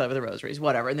 hitting each other with the rosaries,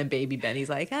 whatever. And then baby Benny's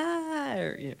like,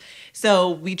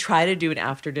 So we try to do an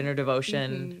after dinner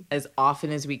devotion as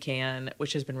often as we can,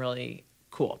 which has been really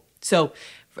cool. So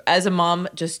as a mom,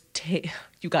 just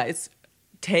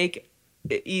be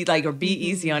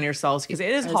easy on yourselves because it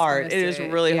is hard. It is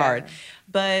really hard.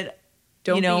 But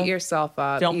don't beat yourself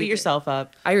up. Don't beat yourself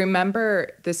up. I remember,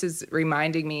 this is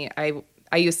reminding me,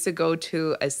 I used to go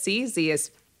to Assisi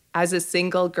as a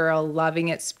single girl, loving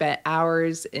it, spent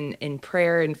hours in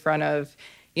prayer in front of,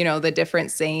 the different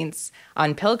saints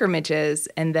on pilgrimages.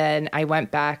 And then I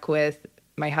went back with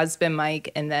my husband, Mike,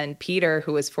 and then Peter,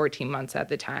 who was 14 months at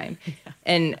the time.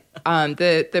 And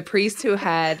the priest who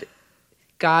had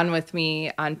gone with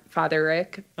me on Father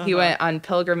Rick, he went on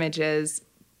pilgrimages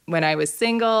when I was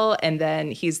single, and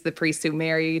then he's the priest who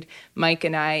married Mike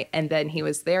and I, and then he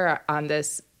was there on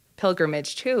this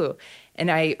pilgrimage too. And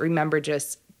I remember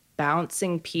just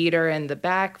bouncing Peter in the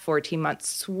back, 14 months,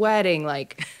 sweating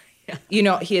like,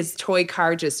 his toy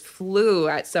car just flew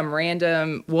at some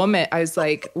random woman. I was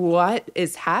like, what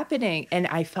is happening? And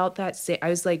I felt that I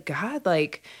was like, God,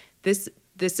 like this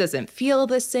doesn't feel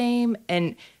the same.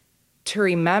 And to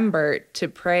remember to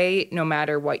pray no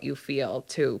matter what you feel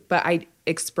too. But I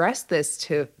expressed this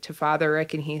to Father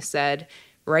Rick, and he said,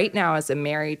 right now as a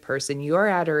married person, your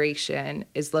adoration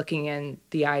is looking in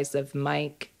the eyes of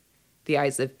Mike, the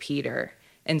eyes of Peter,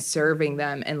 and serving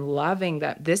them and loving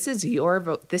them. This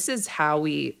is how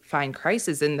we find Christ,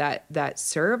 is in that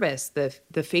service.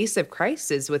 The face of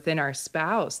Christ is within our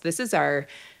spouse. This is our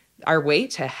way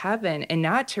to heaven, and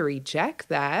not to reject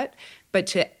that, but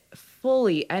to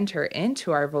fully enter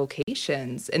into our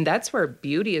vocations. And that's where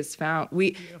beauty is found.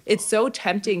 It's so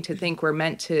tempting to think we're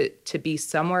meant to be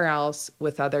somewhere else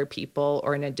with other people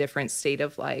or in a different state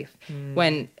of life,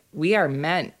 when we are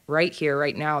meant right here,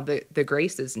 right now. The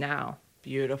grace is now.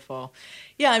 Beautiful.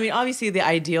 Yeah, I mean, obviously the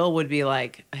ideal would be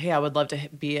like, hey, I would love to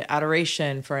be at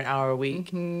adoration for an hour a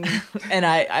week. And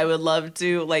I would love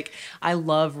to, I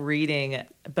love reading,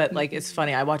 but it's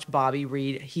funny. I watch Bobby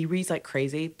read. He reads like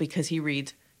crazy because he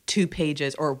reads 2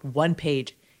 pages or 1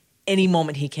 page any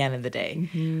moment he can in the day.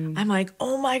 I'm like,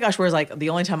 oh my gosh. Whereas the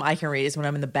only time I can read is when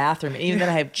I'm in the bathroom. And even then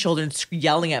I have children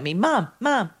yelling at me, mom,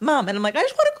 mom, mom. And I'm like, I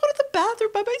just want to go to the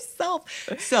bathroom by myself.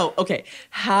 So, okay,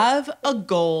 have a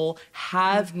goal,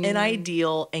 have an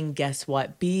ideal, and guess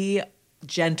what? Be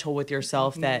gentle with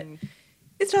yourself that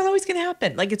it's not always going to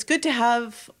happen. It's good to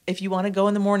have, if you want to go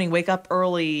in the morning, wake up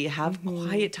early, have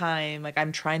quiet time.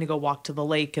 I'm trying to go walk to the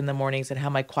lake in the mornings and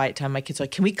have my quiet time. My kids are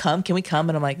like, can we come? Can we come?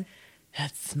 And I'm like,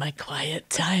 that's my quiet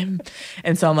time.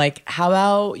 And so I'm like, how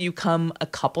about you come a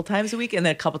couple times a week? And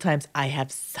then a couple times I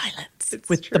have silence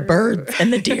with the birds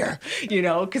and the deer,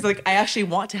 because I actually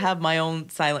want to have my own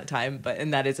silent time,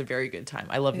 and that is a very good time.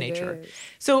 I love nature.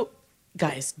 So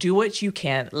guys, do what you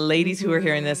can. Ladies who are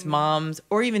hearing this, moms,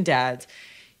 or even dads,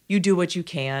 you do what you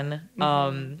can.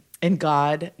 And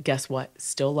God, guess what?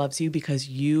 Still loves you because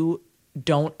you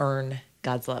don't earn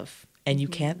God's love. And you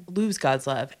can't lose God's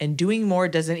love. And doing more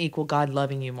doesn't equal God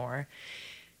loving you more.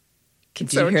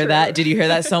 Did you hear that? Did you hear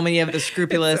that? So many of the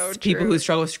scrupulous people who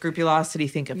struggle with scrupulosity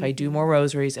think if I do more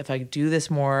rosaries, if I do this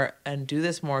more and do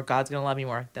this more, God's going to love me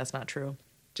more. That's not true.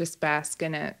 Just bask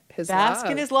in it. Bask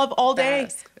in his love all day.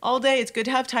 All day. It's good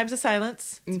to have times of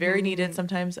silence. It's very needed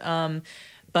sometimes.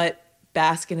 But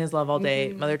bask in his love all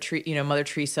day. Mother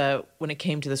Teresa, when it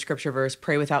came to the scripture verse,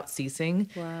 pray without ceasing.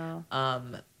 Wow.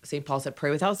 St. Paul said,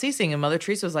 pray without ceasing. And Mother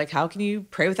Teresa was like, how can you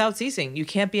pray without ceasing? You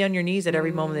can't be on your knees at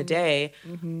every moment of the day.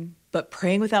 But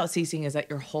praying without ceasing is that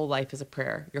your whole life is a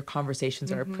prayer. Your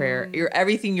conversations are a prayer.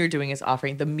 Everything you're doing is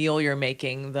offering. The meal you're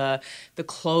making, the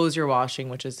clothes you're washing,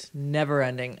 which is never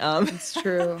ending. It's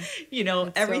true.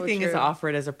 Everything is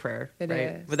offered as a prayer. It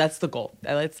is. But that's the goal.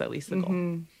 That's at least the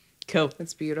goal. Cool.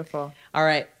 It's beautiful. All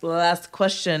right. Last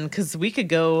question, because we could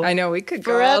go. I know we could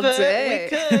forever. Go all day.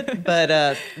 We could,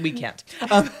 but we can't.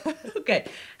 Okay.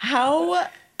 How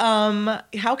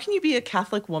can you be a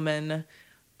Catholic woman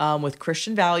with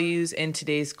Christian values in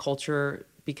today's culture?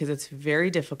 Because it's very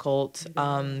difficult.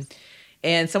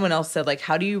 And someone else said,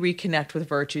 how do you reconnect with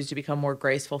virtues to become more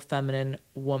graceful, feminine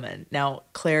woman? Now,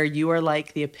 Claire, you are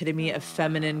like the epitome of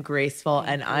feminine, graceful,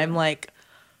 and I'm like.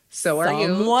 So are you.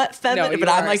 Somewhat feminine, but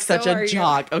I'm like such a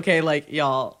jock. You. Okay,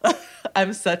 y'all,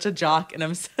 I'm such a jock, and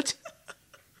I'm such.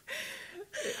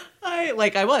 I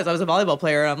was a volleyball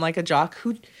player. I'm like a jock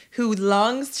who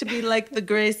longs to be like the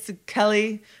Grace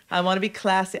Kelly. I want to be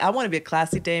classy. I want to be a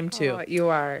classy dame too. Oh, you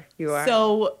are.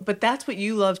 So, but that's what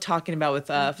you love talking about with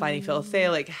finding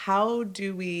Philothea. How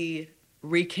do we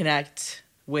reconnect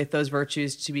with those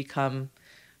virtues to become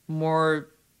more?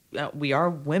 We are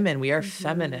women. We are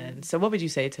feminine. So what would you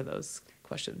say to those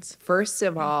questions? First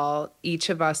of all, each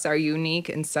of us are unique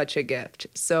and such a gift.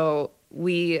 So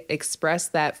we express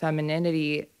that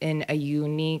femininity in a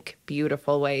unique,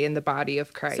 beautiful way in the body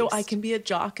of Christ. So I can be a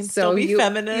jock and still be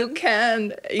feminine. You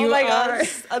can. Oh my God.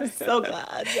 I'm so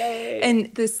glad. Yay.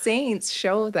 And the saints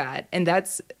show that. And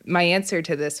that's my answer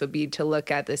to this would be to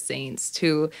look at the saints,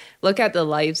 to look at the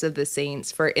lives of the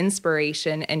saints for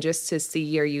inspiration and just to see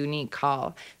your unique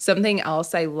call. Something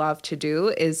else I love to do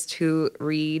is to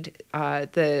read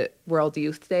the World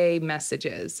Youth Day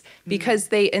messages because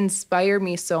they inspire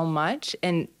me so much.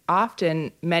 And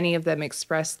often many of them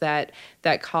express that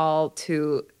call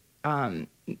to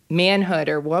manhood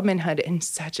or womanhood in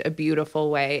such a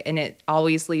beautiful way. And it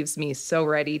always leaves me so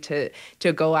ready to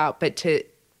go out. But to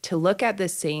look at the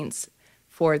saints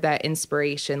for that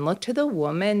inspiration, look to the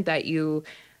woman that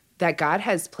God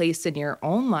has placed in your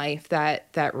own life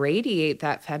that radiate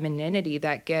that femininity,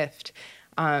 that gift.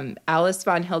 Alice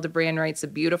von Hildebrand writes a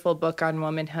beautiful book on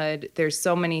womanhood. There's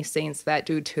so many saints that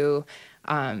do too.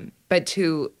 But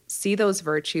to see those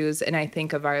virtues, and I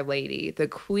think of Our Lady, the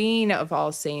Queen of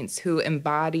all saints, who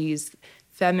embodies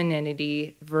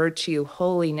femininity, virtue,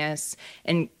 holiness,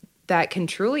 and that can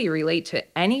truly relate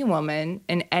to any woman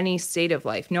in any state of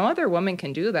life. No other woman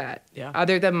can do that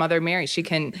other than Mother Mary.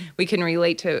 We can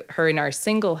relate to her in our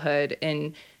singlehood,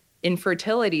 in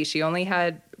infertility. She only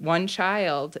had one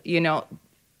child,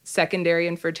 secondary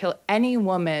infertility. Any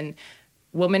woman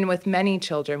with many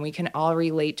children, we can all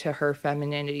relate to her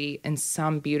femininity in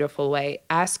some beautiful way.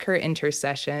 Ask her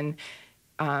intercession.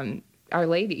 Our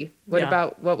Lady,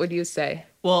 what would you say?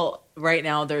 Well, right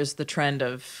now there's the trend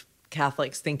of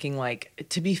Catholics thinking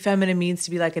to be feminine means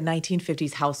to be like a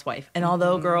 1950s housewife. And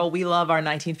although, girl, we love our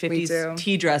 1950s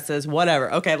tea dresses,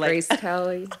 whatever. Okay, Grace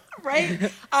Kelly.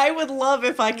 Right? I would love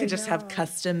if I could just have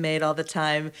custom made all the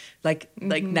time, like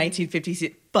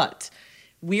 1950s. But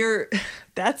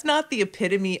that's not the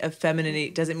epitome of femininity.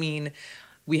 It doesn't mean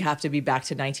we have to be back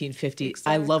to 1950.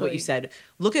 Exactly. I love what you said.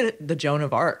 Look at the Joan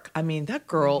of Arc. I mean, that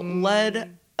girl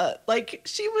led,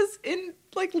 she was in,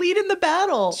 leading the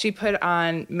battle. She put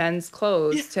on men's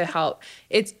clothes to help.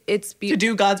 It's to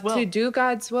do God's will. To do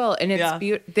God's will. And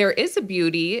it's there is a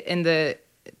beauty in the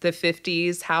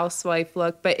 50s housewife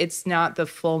look, but it's not the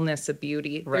fullness of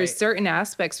beauty. Right. There's certain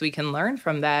aspects we can learn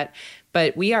from that,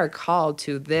 but we are called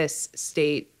to this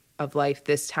state of life,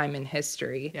 this time in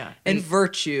history. Yeah. And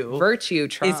virtue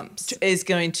trumps. Is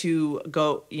going to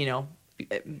go,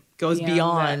 goes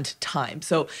beyond time.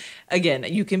 So again,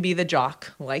 you can be the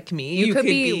jock like me. You could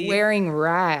be wearing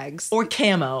rags. Or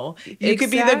camo. You could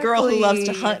be the girl who loves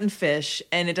to hunt and fish,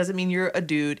 and it doesn't mean you're a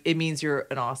dude. It means you're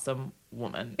an awesome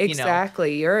woman.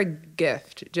 Exactly. You're a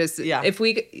gift.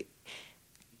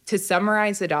 To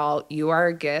summarize it all, you are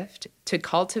a gift. To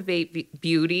cultivate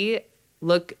beauty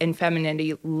look in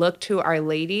femininity, look to Our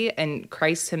Lady and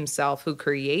Christ himself who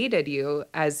created you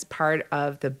as part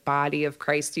of the body of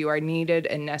Christ. You are needed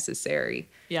and necessary.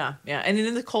 Yeah. And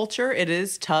in the culture, it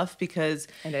is tough because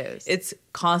it's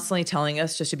constantly telling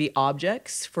us just to be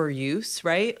objects for use,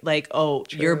 right? Like, oh,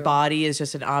 your body is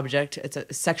just an object. It's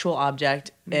a sexual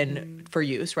object and for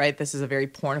use, right? This is a very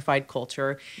pornified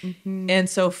culture. And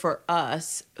so for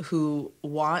us who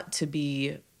want to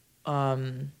be,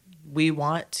 we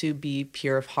want to be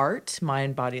pure of heart,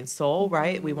 mind, body, and soul,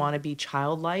 right? We want to be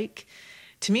childlike.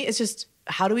 To me, it's just,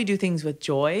 how do we do things with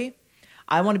joy?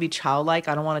 I want to be childlike.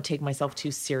 I don't want to take myself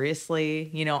too seriously.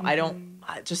 You know,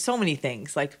 just so many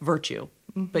things like virtue.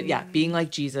 But yeah, being like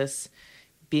Jesus,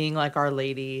 being like Our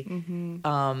Lady.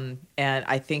 And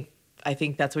I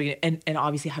think that's what and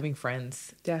obviously having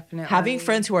friends. Definitely. Having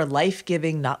friends who are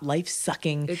life-giving, not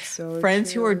life-sucking. It's so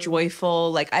friends true. Who are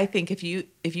joyful. Like, I think if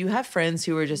you have friends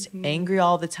who are just angry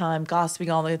all the time, gossiping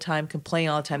all the time, complaining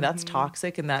all the time, that's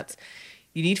toxic, and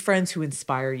you need friends who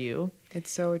inspire you.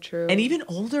 It's so true. And even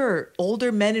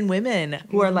older men and women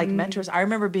who are like mentors. I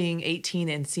remember being 18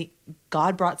 and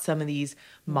God brought some of these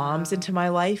moms into my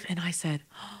life, and I said,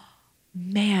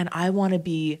 man, I want to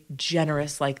be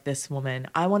generous like this woman.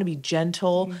 I want to be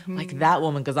gentle like that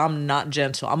woman, because I'm not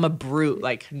gentle. I'm a brute.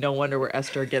 Like, no wonder where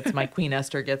Esther gets my Queen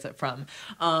Esther gets it from.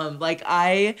 Like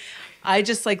I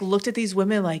just like looked at these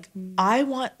women like, I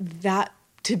want that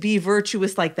to be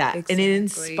virtuous like that. Exactly. And it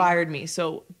inspired me.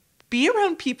 So be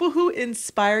around people who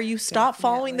inspire you. Stop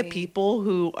following the people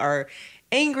who are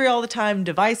angry all the time,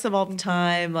 divisive all the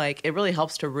time. Like, it really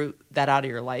helps to root that out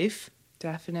of your life.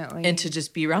 Definitely. And to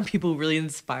just be around people who really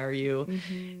inspire you.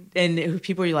 And who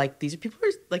people are like, these are people who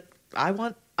are like, I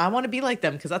want to be like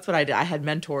them, because that's what I did. I had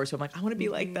mentors, so I'm like, I want to be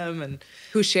like them, and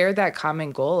who share that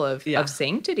common goal of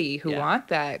sanctity, who want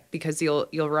that, because you'll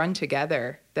run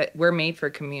together. That we're made for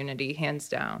community, hands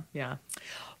down. Yeah.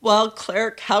 Well,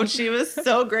 Claire Couche, it was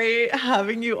so great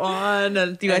having you on.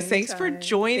 And you guys, thanks for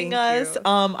joining us.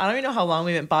 I don't even know how long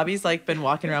we've been. Bobby's like been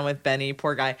walking around with Benny,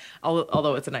 poor guy,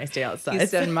 although it's a nice day outside.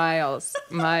 He's done miles.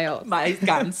 He's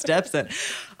gotten steps in.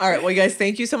 All right. Well, you guys,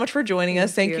 thank you so much for joining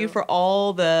us. Thank you for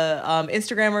all the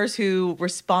Instagrammers who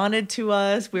responded to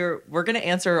us. We're going to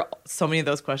answer so many of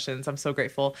those questions. I'm so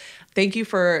grateful. Thank you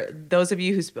for those of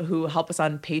you who help us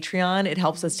on Patreon. It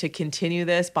helps us to continue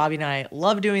this. Bobby and I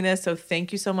love doing this, so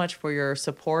thank you so much for your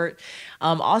support.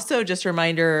 Also, just a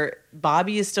reminder,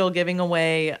 Bobby is still giving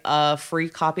away a free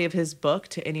copy of his book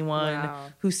to anyone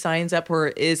who signs up or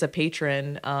is a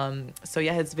patron. So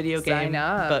yeah, his video game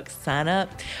book. Sign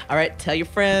up. All right, tell your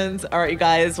friends. All right, you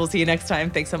guys, we'll see you next time.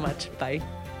 Thanks so much.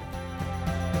 Bye.